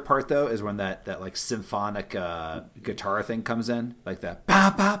 My favorite part though is when that like symphonic guitar thing comes in, like that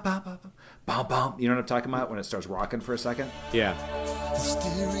bam bam bam bam bam bam. You know what I'm talking about when it starts rocking for a second? Yeah.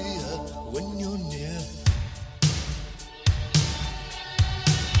 Hysteria when you're near.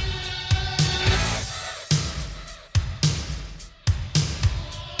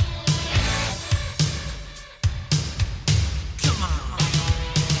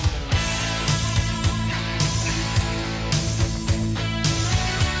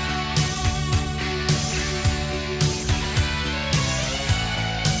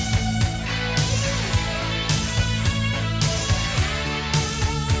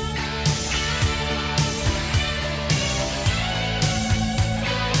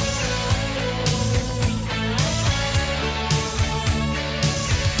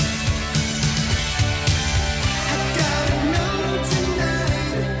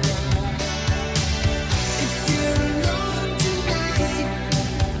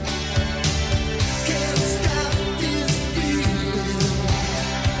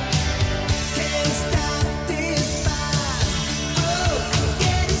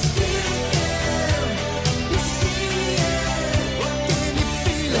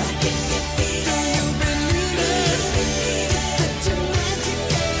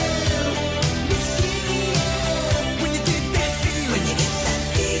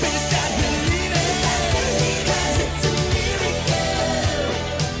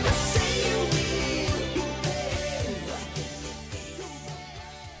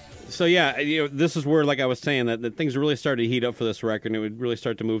 So yeah, this is where, like I was saying, that things really started to heat up for this record, and it would really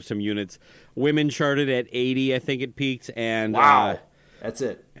start to move some units. Women charted at 80, I think it peaked, and wow, that's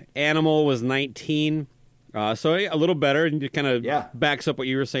it. Animal was 19, so a little better, and it kind of backs up what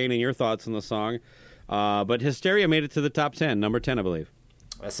you were saying and your thoughts on the song. But Hysteria made it to the top 10, number 10, I believe.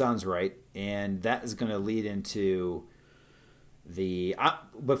 That sounds right, and that is going to lead into the.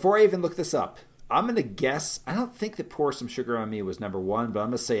 Before I even look this up, I'm going to guess. I don't think that Pour Some Sugar on Me was number 1, but I'm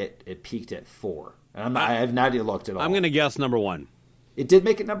going to say it peaked at 4. And I have not even looked at all. I'm going to guess number 1. It did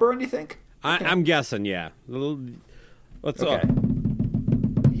make it number 1, you think? Okay. I'm guessing, yeah. Let's okay.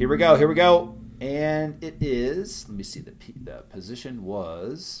 Here we go. And it is. Let me see. The position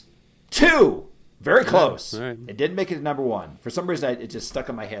was 2. Very close. All right. It didn't make it to number 1. For some reason, it just stuck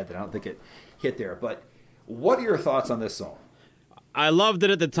in my head that I don't think it hit there. But what are your thoughts on this song? I loved it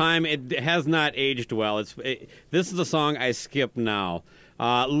at the time. It has not aged well. This is a song I skip now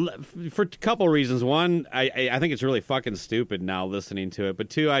for a couple reasons. One, I think it's really fucking stupid now listening to it. But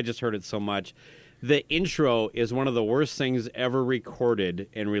two, I just heard it so much. The intro is one of the worst things ever recorded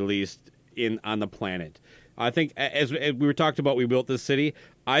and released on the planet. I think, as we were talked about, We Built This City,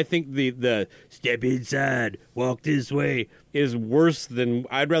 I think the step inside, walk this way is worse than...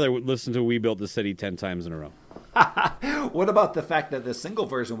 I'd rather listen to We Built This City 10 times in a row. What about the fact that the single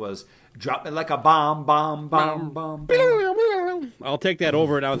version was Drop Me Like a Bomb, Bomb, Bomb, Bomb, I'll take that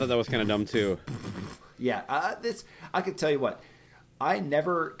over it. I thought that was kind of dumb, too. Yeah, I could tell you what. I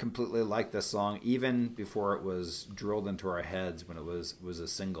never completely liked this song, even before it was drilled into our heads when it was a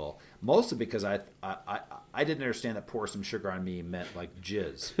single. Mostly because I didn't understand that Pour Some Sugar on Me meant like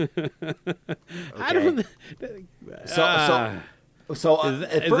jizz. Okay? I don't. So is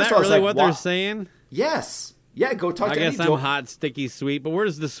at first that I was really like, what they're saying? Yes. Yeah, go talk to I any guess I'm hot, sticky, sweet, but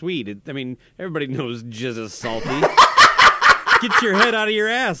where's the sweet? I mean, everybody knows jizz is salty. Get your head out of your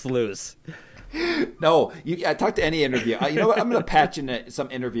ass loose. No, I talk to any interview. You know what? I'm going to patch in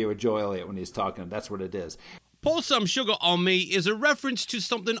some interview with Joe Elliott when he's talking. That's what it is. Pour Some Sugar on Me is a reference to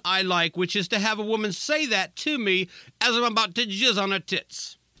something I like, which is to have a woman say that to me as I'm about to jizz on her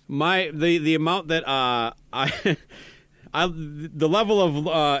tits. The amount that the level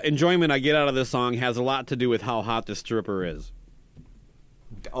of enjoyment I get out of this song has a lot to do with how hot the stripper is.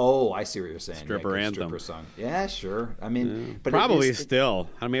 Oh, I see what you're saying. Stripper anthem. Stripper song. Yeah, sure. I mean, but probably still.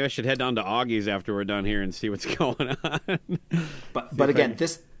 I mean, I should head down to Augie's after we're done here and see what's going on. But again,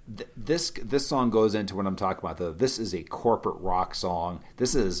 this song goes into what I'm talking about. Though this is a corporate rock song.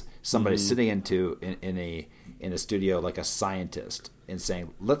 This is somebody sitting in a studio like a scientist and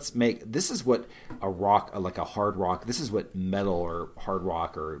saying, "Let's make this is what a rock like a hard rock. This is what metal or hard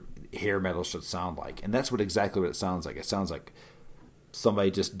rock or hair metal should sound like." And that's exactly what it sounds like. It sounds like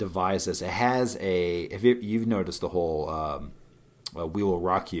somebody just devised this. It has if you've noticed the whole "We Will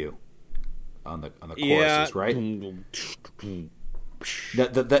Rock You" on the choruses, right?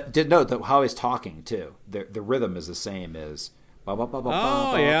 How he's talking too. The rhythm is the same as.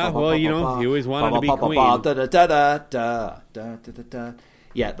 Oh yeah, well he always wanted to be queen.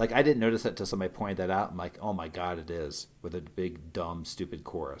 Yeah, like I didn't notice that until somebody pointed that out. I'm like, oh my god, it is with a big dumb stupid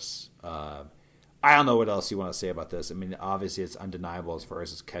chorus. I don't know what else you want to say about this. I mean, obviously it's undeniable as far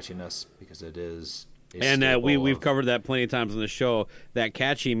as its catchiness because it is. And we've covered that plenty of times on the show. That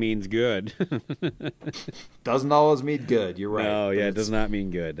catchy means good. Doesn't always mean good. You're right. No, yeah, it does not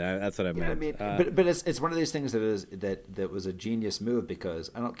mean good. That's what I meant. I mean, but it's one of these things that was a genius move because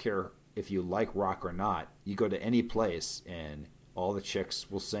I don't care if you like rock or not. You go to any place and all the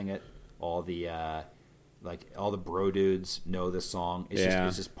chicks will sing it. All the all the bro dudes know this song.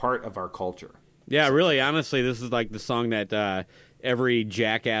 It's just part of our culture. Yeah, really, honestly, this is like the song that every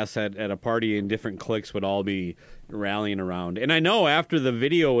jackass at a party in different cliques would all be rallying around. And I know after the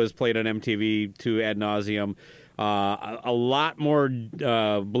video was played on MTV to ad nauseum, a lot more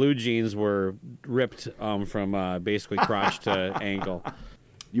blue jeans were ripped from basically crotch to ankle.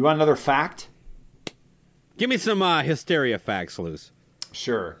 You want another fact? Give me some Hysteria facts, Luce.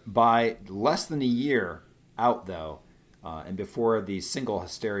 Sure. By less than a year out, though, and before the single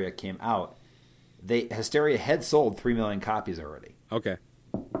Hysteria came out, Hysteria had sold 3 million copies already. Okay.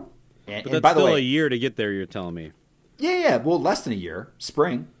 And that's by the still way, a year to get there, you're telling me. Yeah. Well, less than a year.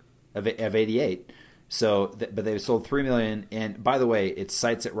 Spring of 88. So, but they sold 3 million. And by the way, it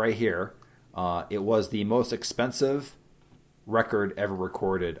cites it right here. It was the most expensive record ever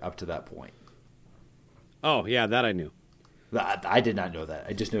recorded up to that point. Oh, yeah, that I knew. I did not know that.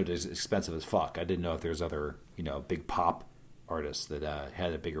 I just knew it was expensive as fuck. I didn't know if there's other, big pop artists that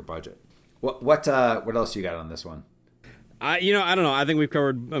had a bigger budget. What else you got on this one? I don't know. I think we've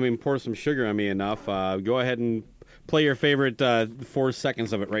covered. Pour Some Sugar on Me enough. Go ahead and play your favorite 4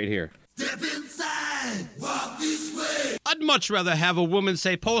 seconds of it right here. Step inside, walk this way. I'd much rather have a woman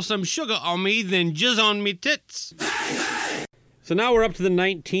say, pour some sugar on me than jizz on me tits. Hey, hey. So now we're up to the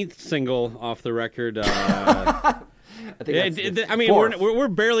 19th single off the record. I think we're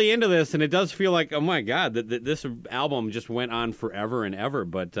barely into this, and it does feel like, oh my God, that this album just went on forever and ever.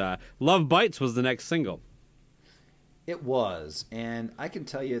 But Love Bites was the next single. It was, and I can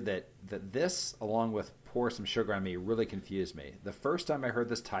tell you that this, along with Pour Some Sugar on Me, really confused me. The first time I heard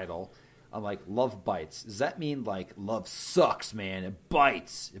this title, I'm like, Love Bites. Does that mean like love sucks, man? It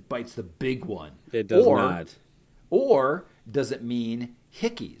bites. It bites the big one. It does not. Or does it mean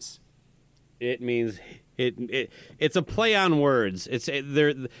hickeys? It means it's a play on words.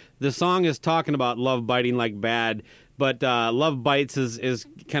 The song is talking about love biting like bad, but love bites is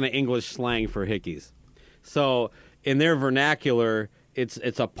kind of English slang for hickeys. So in their vernacular, it's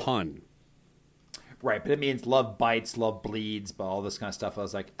a pun. Right, but it means love bites, love bleeds, but all this kind of stuff. I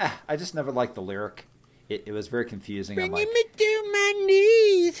was like, I just never liked the lyric. It was very confusing. Bringing me to my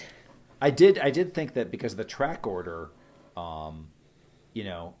knees. I did think that because of the track order,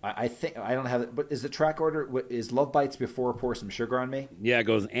 I think I don't have it. But is the track order is Love Bites before Pour Some Sugar on Me? Yeah, it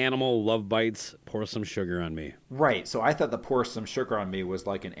goes Animal, Love Bites, Pour Some Sugar on Me. Right. So I thought the Pour Some Sugar on Me was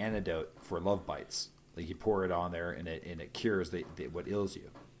like an antidote for Love Bites. Like you pour it on there and it cures what ails you.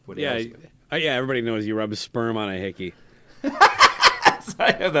 Yeah, everybody knows you rub sperm on a hickey.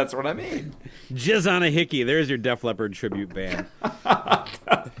 That's what I mean. Jizz on a hickey. There's your Def Leppard tribute band.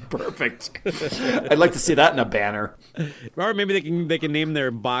 Perfect. I'd like to see that in a banner. Or maybe they can name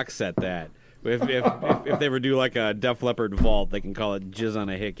their box set that. If they ever do like a Def Leppard vault, they can call it Jizz on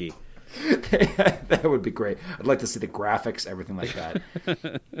a hickey. That would be great. I'd like to see the graphics, everything like that.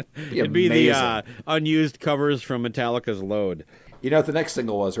 It'd be the unused covers from Metallica's Load. You know what the next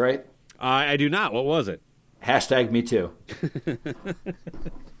single was, right? I do not. What was it? #Me Too.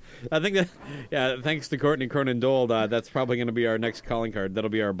 I think that, thanks to Courtney Cronin Dole, that's probably going to be our next calling card.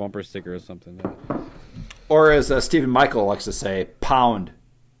 That'll be our bumper sticker or something. Or as Stephen Michael likes to say, pound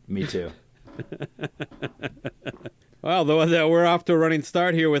Me Too. Well, we're off to a running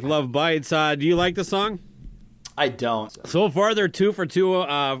start here with Love Bites. Do you like the song? I don't. So far, they're 2 for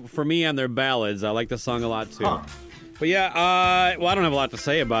 2 for me on their ballads. I like the song a lot, too. Huh. But yeah, I don't have a lot to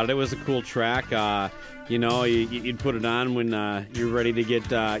say about it. It was a cool track. You'd put it on when you're ready to get,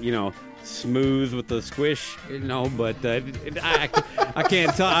 smooth with the squish, but I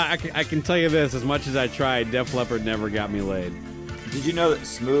can't tell. I can tell you this, as much as I tried, Def Leppard never got me laid. Did you know that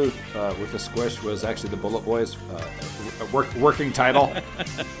Smooth with the Squish was actually the Bullet Boys' working title?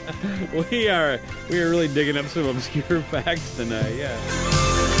 We are really digging up some obscure facts tonight, yeah.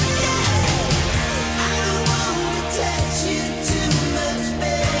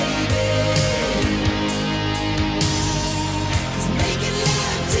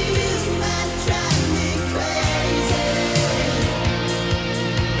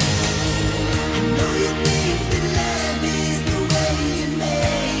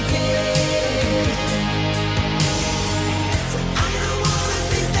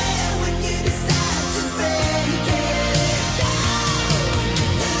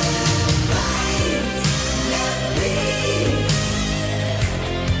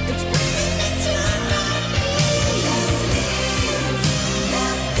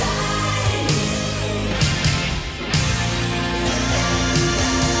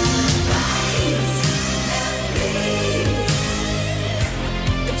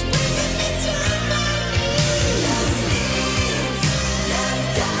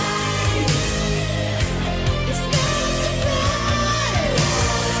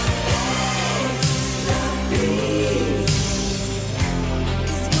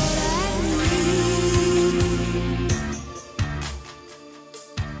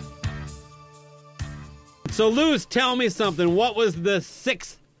 So, Luz, tell me something. What was the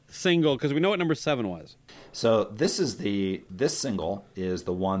 6th single? Because we know what number 7 was. So this single is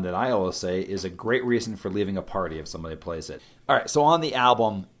the one that I always say is a great reason for leaving a party if somebody plays it. All right, so on the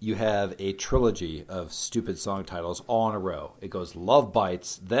album, you have a trilogy of stupid song titles all in a row. It goes Love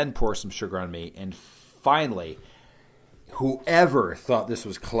Bites, then Pour Some Sugar on Me, and finally, whoever thought this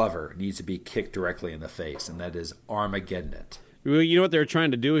was clever needs to be kicked directly in the face, and that is Armageddon It. Well, you know what they were trying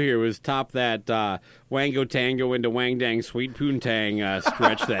to do here was top that Wango Tango into Wang Dang Sweet Poontang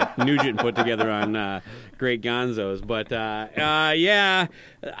stretch that Nugent put together on Great Gonzos. But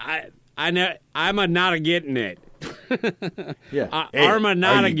I'm a not a getting it. Yeah, I'm a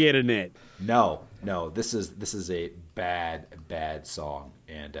not a getting it. No, this is a bad song,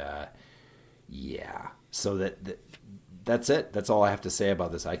 and yeah. So that's it. That's all I have to say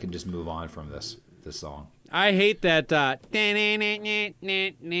about this. I can just move on from this song. I hate that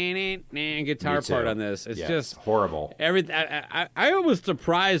guitar part on this. It's just horrible. I was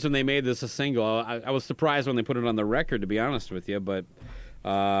surprised when they made this a single. I was surprised when they put it on the record, to be honest with you, but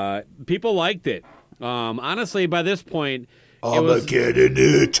people liked it. Honestly, by this point, it was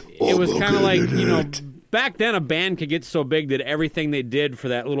kind of like, back then, a band could get so big that everything they did for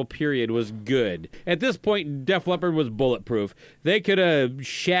that little period was good. At this point, Def Leppard was bulletproof. They could have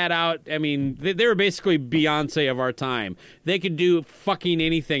shat out. I mean, they were basically Beyonce of our time. They could do fucking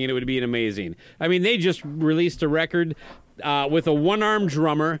anything, and it would be amazing. I mean, they just released a record with a one-armed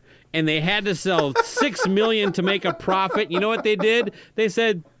drummer, and they had to sell 6 million to make a profit. You know what they did? They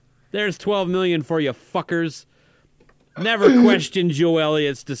said, "There's 12 million for you, fuckers." Never question Joe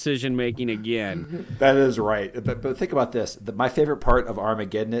Elliott's decision-making again. That is right. But think about this. My favorite part of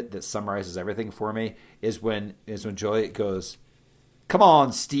Armageddon It that summarizes everything for me is when Joe Elliott goes, "Come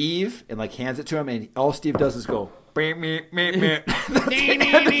on, Steve," and like hands it to him, and all Steve does is go, It's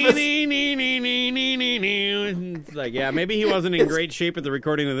like, yeah, maybe he wasn't in great shape at the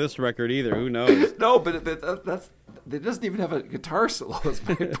recording of this record either. Who knows? No, but that's... It doesn't even have a guitar solo. Is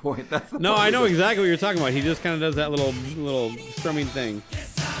my point. That's the no, point. I know exactly what you're talking about. He just kind of does that little strumming thing.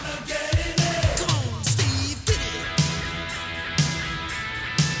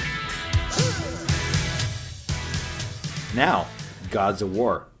 Now, Gods of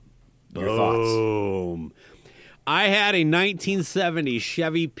War. Your thoughts? I had a 1970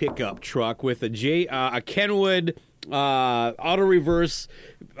 Chevy pickup truck with a Kenwood auto reverse,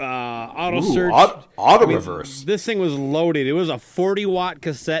 auto search. Auto reverse. This thing was loaded. It was a 40-watt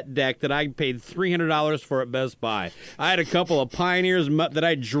cassette deck that I paid $300 for at Best Buy. I had a couple of Pioneers that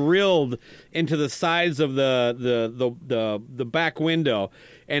I drilled into the sides of the back window.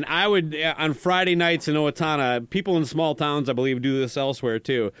 And I would, on Friday nights in Owatonna, people in small towns, I believe, do this elsewhere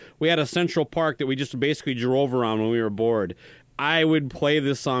too. We had a Central Park that we just basically drove around when we were bored. I would play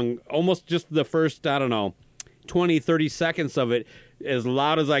this song almost just the first, 20, 30 seconds of it as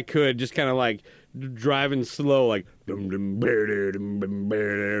loud as I could, just kind of like driving slow, like I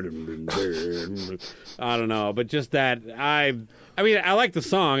don't know, but just that I mean, I like the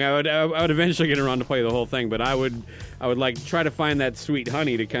song. I would eventually get around to play the whole thing, but I would like try to find that Sweet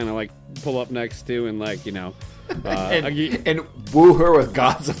Honey to kind of like pull up next to and like, and woo her with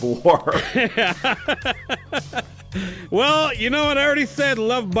Gods of War. Well, you know what? I already said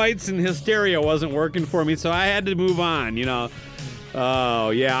Love Bites and Hysteria wasn't working for me, so I had to move on,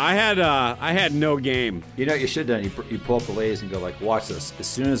 Oh, yeah, I had no game. You know what you should have done? You pull up the ladies and go like, watch this. As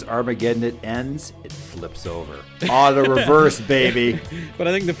soon as Armageddon It ends, it flips over. Auto reverse, baby. But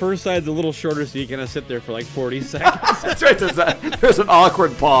I think the first side's a little shorter, so you kind of sit there for like 40 seconds. That's right. There's an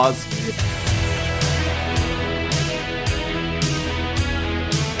awkward pause.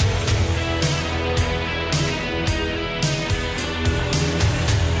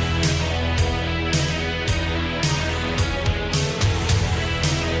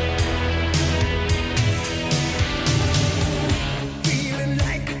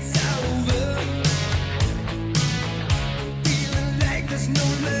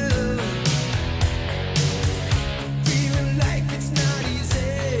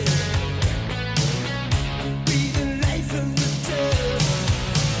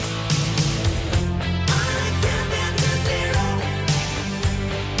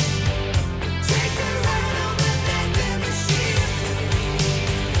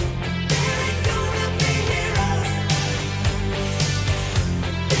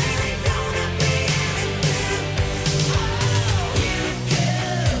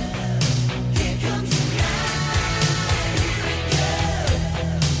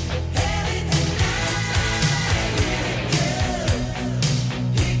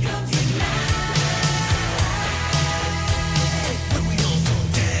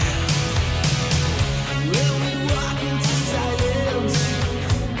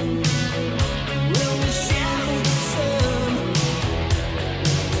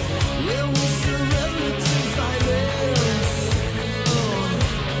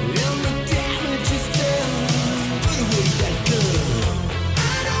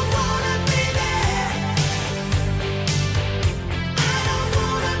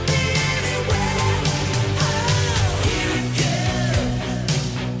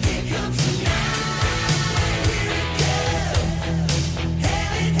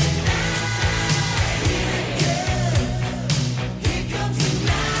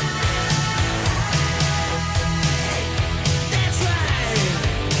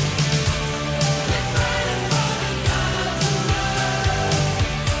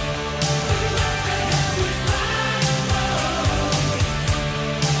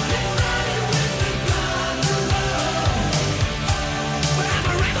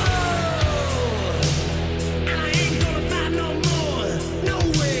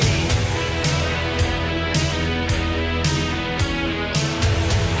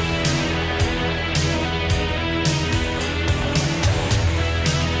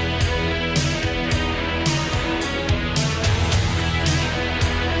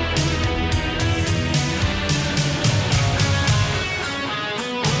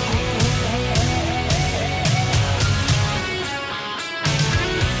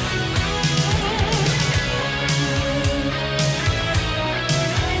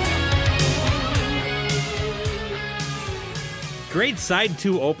 great side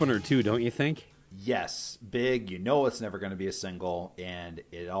 2 opener, too, don't you think? Yes, big. You know it's never going to be a single, and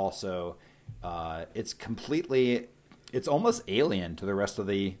it also, it's almost alien to the rest of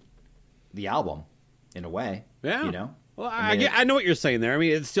the album, in a way. Yeah. You know? Well, I know what you're saying there. I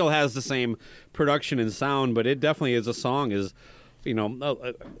mean, it still has the same production and sound, but it definitely is a song is, a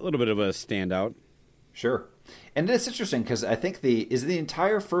little bit of a standout. Sure. And it's interesting because I think is the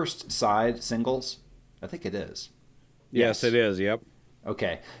entire first side singles? I think it is. Yes, it is. Yep.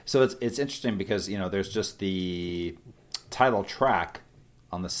 Okay. So it's interesting because, there's just the title track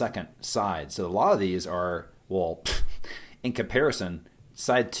on the second side. So a lot of these are, well, in comparison,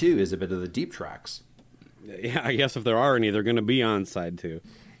 side 2 is a bit of the deep tracks. Yeah, I guess if there are any, they're going to be on side 2.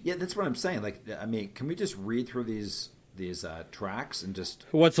 Yeah, that's what I'm saying. Like, I mean, can we just read through these tracks and just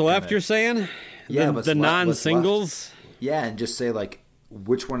what's left? You're saying? Yeah, the non-singles. Yeah, and just say like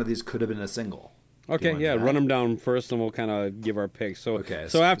which one of these could have been a single. Okay, yeah, run them down first, and we'll kind of give our picks. So, okay,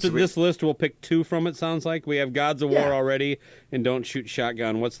 so after this list, we'll pick 2 from it. Sounds like we have Gods of War already, and Don't Shoot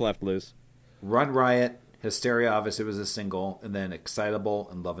Shotgun. What's left, Liz? Run Riot, Hysteria obviously was a single, and then Excitable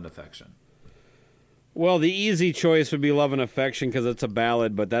and Love and Affection. Well, the easy choice would be Love and Affection because it's a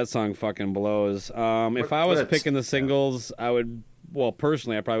ballad, but that song fucking blows. If I was picking the singles, I would,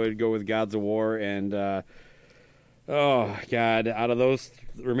 personally, I probably would go with Gods of War and, oh, God, out of those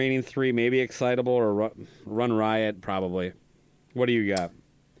remaining 3, maybe Excitable or Run Riot, probably. What do you got?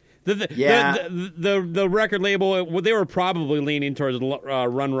 The record label, they were probably leaning towards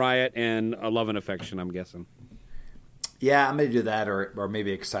Run Riot and Love and Affection, I'm guessing. Yeah, I'm going to do that, or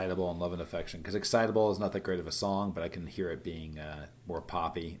maybe Excitable and Love and Affection, because Excitable is not that great of a song, but I can hear it being more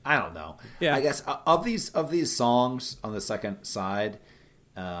poppy. I don't know. Yeah. I guess of these songs on the second side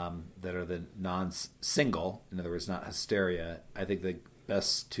that are the non-single, in other words, not Hysteria, I think the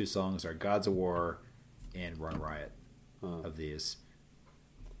best 2 songs are Gods of War and Run Riot of these.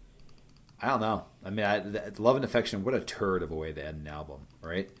 I don't know. I mean, Love and Affection, what a turd of a way to end an album,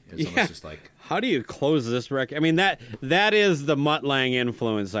 right? It's almost just like... How do you close this record? I mean, that is the Mutt Lange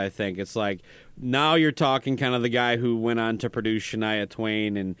influence, I think. It's like, now you're talking kind of the guy who went on to produce Shania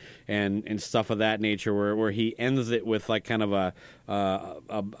Twain and stuff of that nature, where he ends it with like kind of a I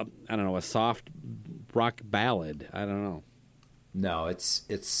don't know, a soft rock ballad. I don't know. No, it's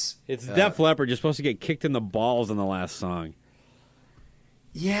Def Leppard. You're supposed to get kicked in the balls in the last song.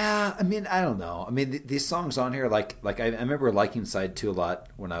 Yeah, I mean, I don't know. I mean, these songs on here, like I remember liking side 2 a lot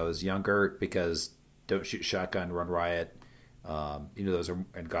when I was younger because Don't Shoot Shotgun, Run Riot, those are,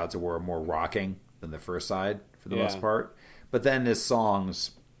 and Gods of War are more rocking than the first side for the most part. But then his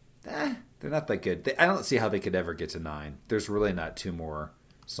songs, they're not that good. I don't see how they could ever get to 9. There's really not 2 more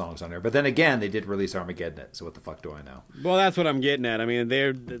songs on there. But then again, they did release Armageddon It, so what the fuck do I know? Well, that's what I'm getting at. I mean,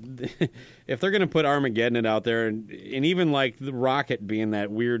 if they're going to put Armageddon It out there, and even like the Rocket being that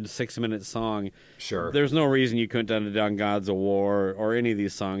weird 6-minute song, sure, there's no reason you couldn't have done Gods of War or any of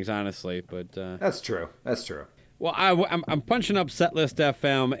these songs, honestly. But that's true. Well, I'm punching up Setlist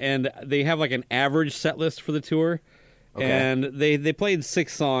FM, and they have like an average set list for the tour, and they played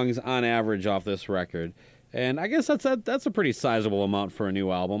 6 songs on average off this record. And I guess that's a pretty sizable amount for a new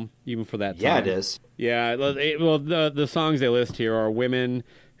album, even for that time. Yeah, it is. Yeah, well, the songs they list here are Women,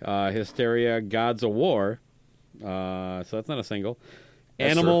 Hysteria, Gods of War, so that's not a single,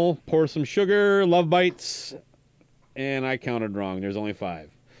 that's Animal, true. Pour Some Sugar, Love Bites, and I counted wrong. There's only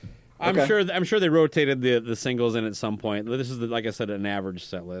 5. I'm sure they rotated the singles in at some point. This is, like I said, an average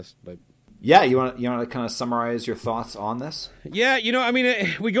set list, but... Yeah, you want to kind of summarize your thoughts on this? Yeah, I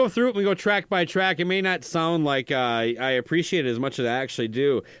mean, we go through it, we go track by track. It may not sound like I appreciate it as much as I actually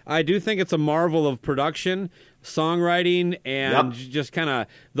do. I do think it's a marvel of production, songwriting, and just kind of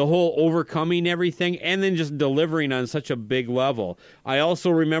the whole overcoming everything, and then just delivering on such a big level. I also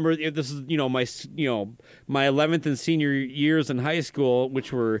remember this is my 11th and senior years in high school,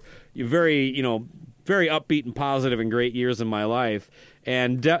 which were very very upbeat and positive and great years in my life.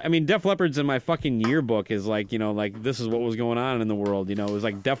 And Def Leppard's in my fucking yearbook is like this is what was going on in the world. It was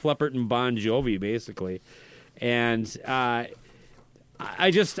like Def Leppard and Bon Jovi basically. And I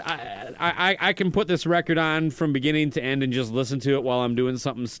can put this record on from beginning to end and just listen to it while I'm doing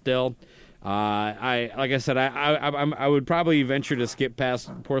something still. I would probably venture to skip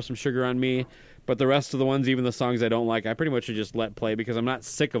past Pour Some Sugar on Me, but the rest of the ones, even the songs I don't like, I pretty much just let play because I'm not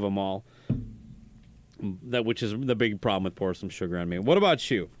sick of them all. Which is the big problem with Pour Some Sugar on Me. What about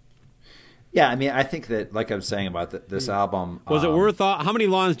you? Yeah, I mean, I think that, like I'm saying about this album... Was it worth... How many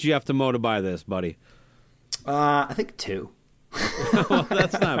lawns do you have to mow to buy this, buddy? I think 2. Well,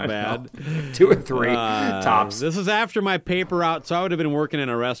 that's not bad. 2 or 3 tops. This is after my paper out, so I would have been working in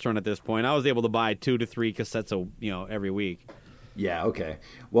a restaurant at this point. I was able to buy 2 to 3 cassettes every week. Yeah. Okay.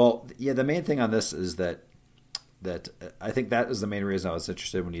 Well, yeah. The main thing on this is that I think that is the main reason I was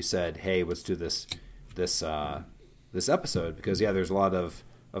interested when you said, "Hey, let's do this episode," because there's a lot of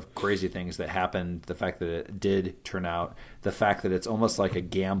crazy things that happened. The fact that it did turn out, the fact that it's almost like a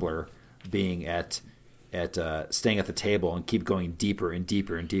gambler being staying at the table and keep going deeper and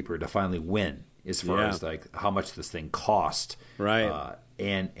deeper and deeper to finally win, as far as like how much this thing cost. Right.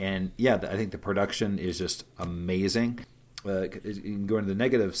 And yeah, I think the production is just amazing. You can go into the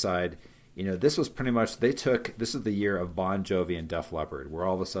negative side. This was pretty much this is the year of Bon Jovi and Def Leppard, where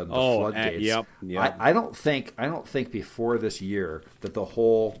all of a sudden the floodgates. Yep. I don't think before this year that the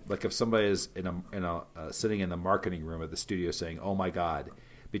whole, like, if somebody is sitting in the marketing room at the studio saying, "Oh my God,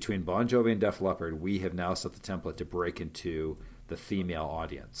 between Bon Jovi and Def Leppard, we have now set the template to break into the female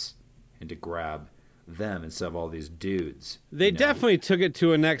audience and to grab them instead of all these dudes." They definitely took it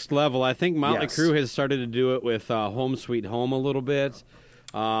to a next level. I think Motley Yes. Crue has started to do it with Home Sweet Home a little bit.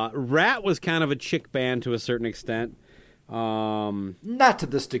 Rat was kind of a chick band to a certain extent. Not to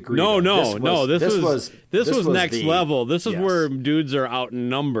this degree. No. This was next the, level. This is yes. where dudes are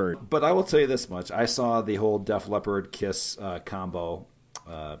outnumbered. But I will tell you this much: I saw the whole Def Leppard Kiss combo,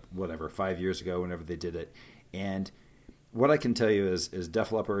 5 years ago, whenever they did it, and what I can tell you is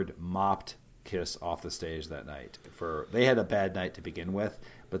Def Leppard mopped Kiss off the stage that night. They had a bad night to begin with,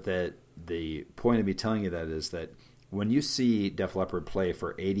 but the point of me telling you that is that when you see Def Leppard play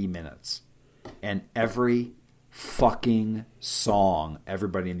for 80 minutes, and every fucking song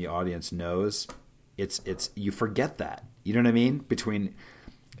everybody in the audience knows, it's you forget that. You know what I mean?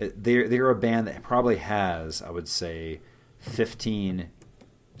 They're a band that probably has, I would say, 15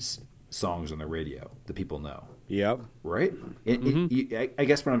 songs on the radio that people know. Yep. Right? I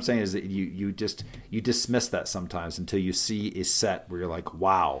guess what I'm saying is that you dismiss that sometimes until you see a set where you're like,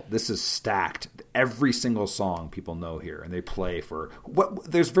 wow, this is stacked. Every single song people know here, and they play for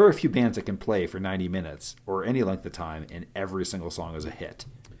there's very few bands that can play for 90 minutes or any length of time, and every single song is a hit.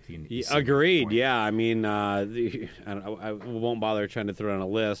 Agreed. Yeah. I mean, I won't bother trying to throw it on a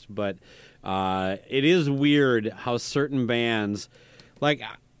list, but it is weird how certain bands, like,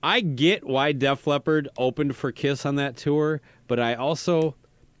 I get why Def Leppard opened for Kiss on that tour, but I also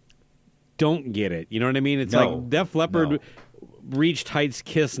don't get it. You know what I mean? It's like Def Leppard reached heights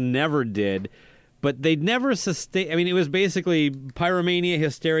Kiss never did, but they never sustained. I mean, it was basically Pyromania,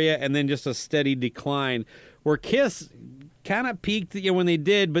 Hysteria, and then just a steady decline, where Kiss kind of peaked when they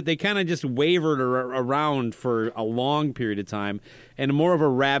did, but they kind of just wavered around for a long period of time, and more of a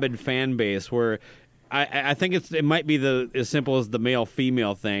rabid fan base where I think it might be as simple as the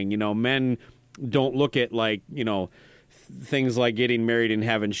male-female thing. Men don't look at, like, things like getting married and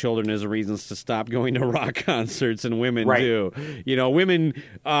having children as reasons to stop going to rock concerts, and women do. Women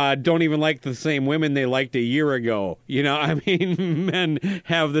don't even like the same women they liked a year ago. I mean, men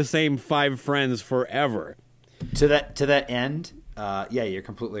have the same 5 friends forever. To that end, you're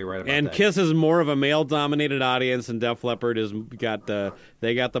completely right about that. And Kiss is more of a male-dominated audience, and Def Leppard got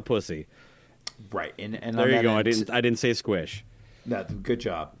the pussy. Right, and there you go. I didn't say squish. No, good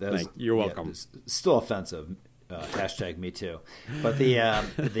job. You're welcome. Yeah, still offensive. Hashtag me too. But the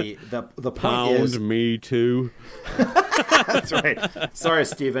point Pound is me too. That's right. Sorry,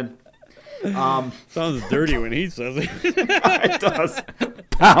 Steven. Sounds dirty when he says it. It does.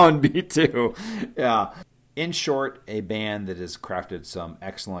 Pound me too. Yeah. In short, a band that has crafted some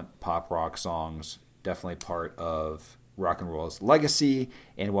excellent pop rock songs, definitely part of rock and roll's legacy.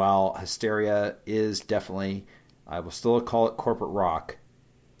 And while Hysteria is definitely, I will still call it corporate rock,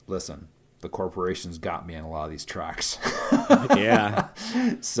 listen, the corporations got me on a lot of these tracks. Yeah.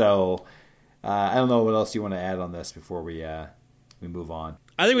 So I don't know what else you want to add on this before we move on.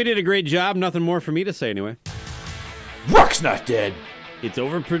 I think we did a great job. Nothing more for me to say anyway. Rock's not dead. It's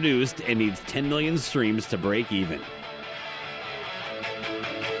overproduced and needs 10 million streams to break even.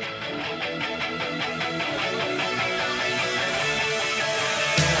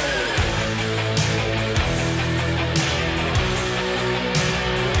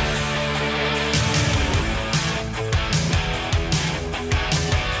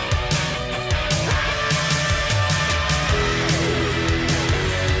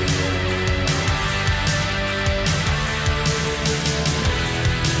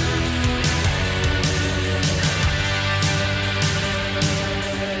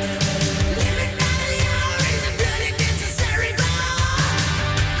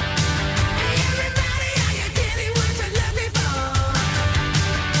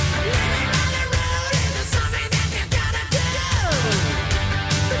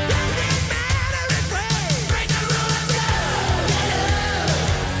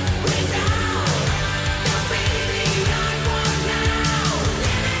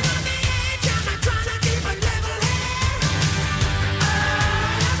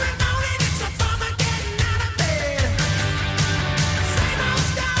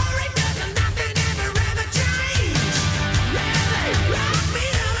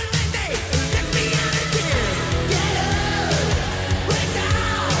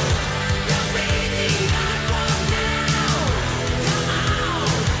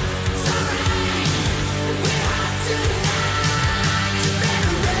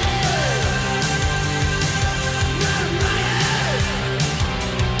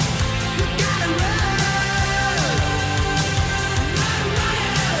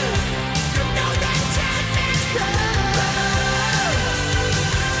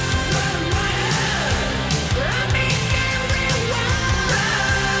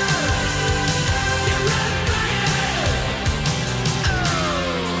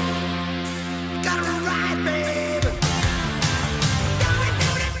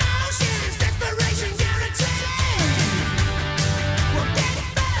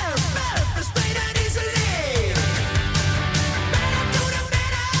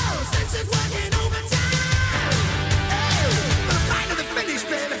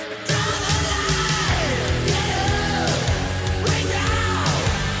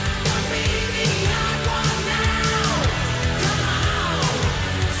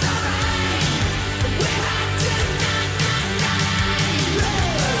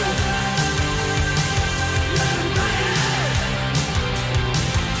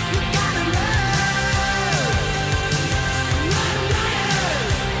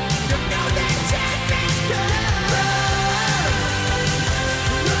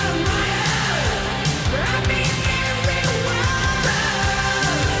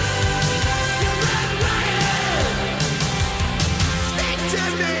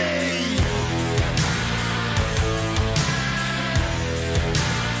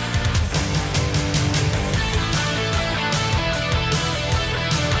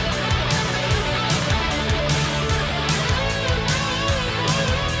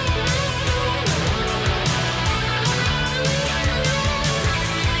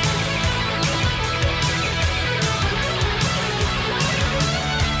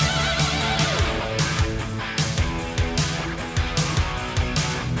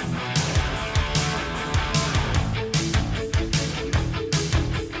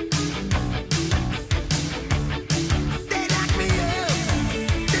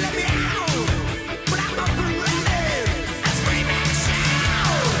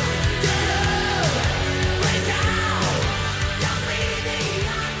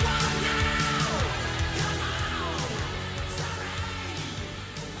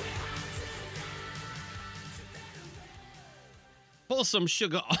 Pour Some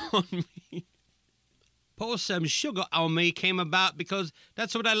Sugar on Me. Pour Some Sugar on Me came about because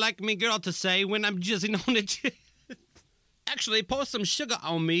that's what I like me girl to say when I'm jizzing on it. Actually, Pour Some Sugar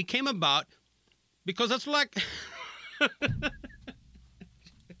on Me came about because that's like...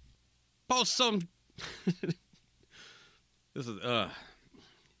 Pour some... This is,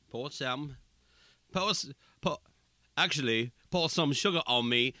 Pour some... Actually, Pour Some Sugar on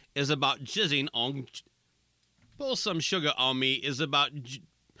Me is about jizzing on... Pour Some Sugar on Me is about...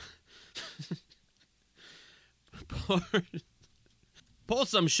 Pour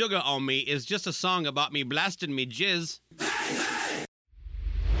Some Sugar on Me is just a song about me blasting me jizz.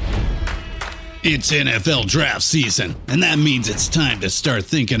 It's NFL draft season, and that means it's time to start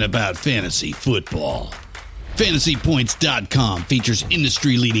thinking about fantasy football. FantasyPoints.com features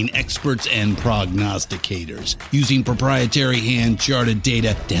industry-leading experts and prognosticators using proprietary hand-charted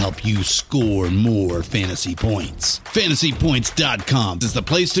data to help you score more fantasy points. FantasyPoints.com is the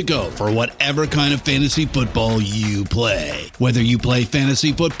place to go for whatever kind of fantasy football you play. Whether you play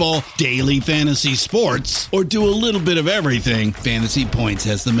fantasy football, daily fantasy sports, or do a little bit of everything, Fantasy Points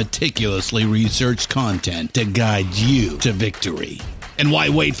has the meticulously researched content to guide you to victory. And why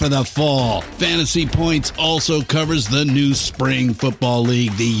wait for the fall? Fantasy Points also covers the new spring football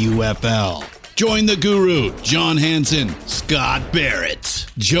league, the UFL. Join the guru, John Hansen, Scott Barrett,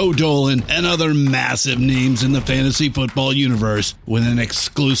 Joe Dolan, and other massive names in the fantasy football universe with an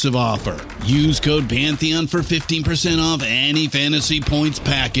exclusive offer. Use code Pantheon for 15% off any Fantasy Points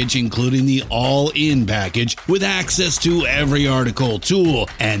package, including the all-in package, with access to every article, tool,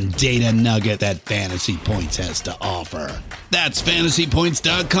 and data nugget that Fantasy Points has to offer. That's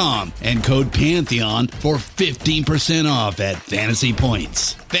FantasyPoints.com and code Pantheon for 15% off at Fantasy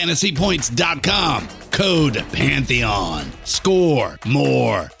Points. FantasyPoints.com, code Pantheon. Score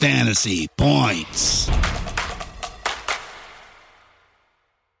more fantasy points.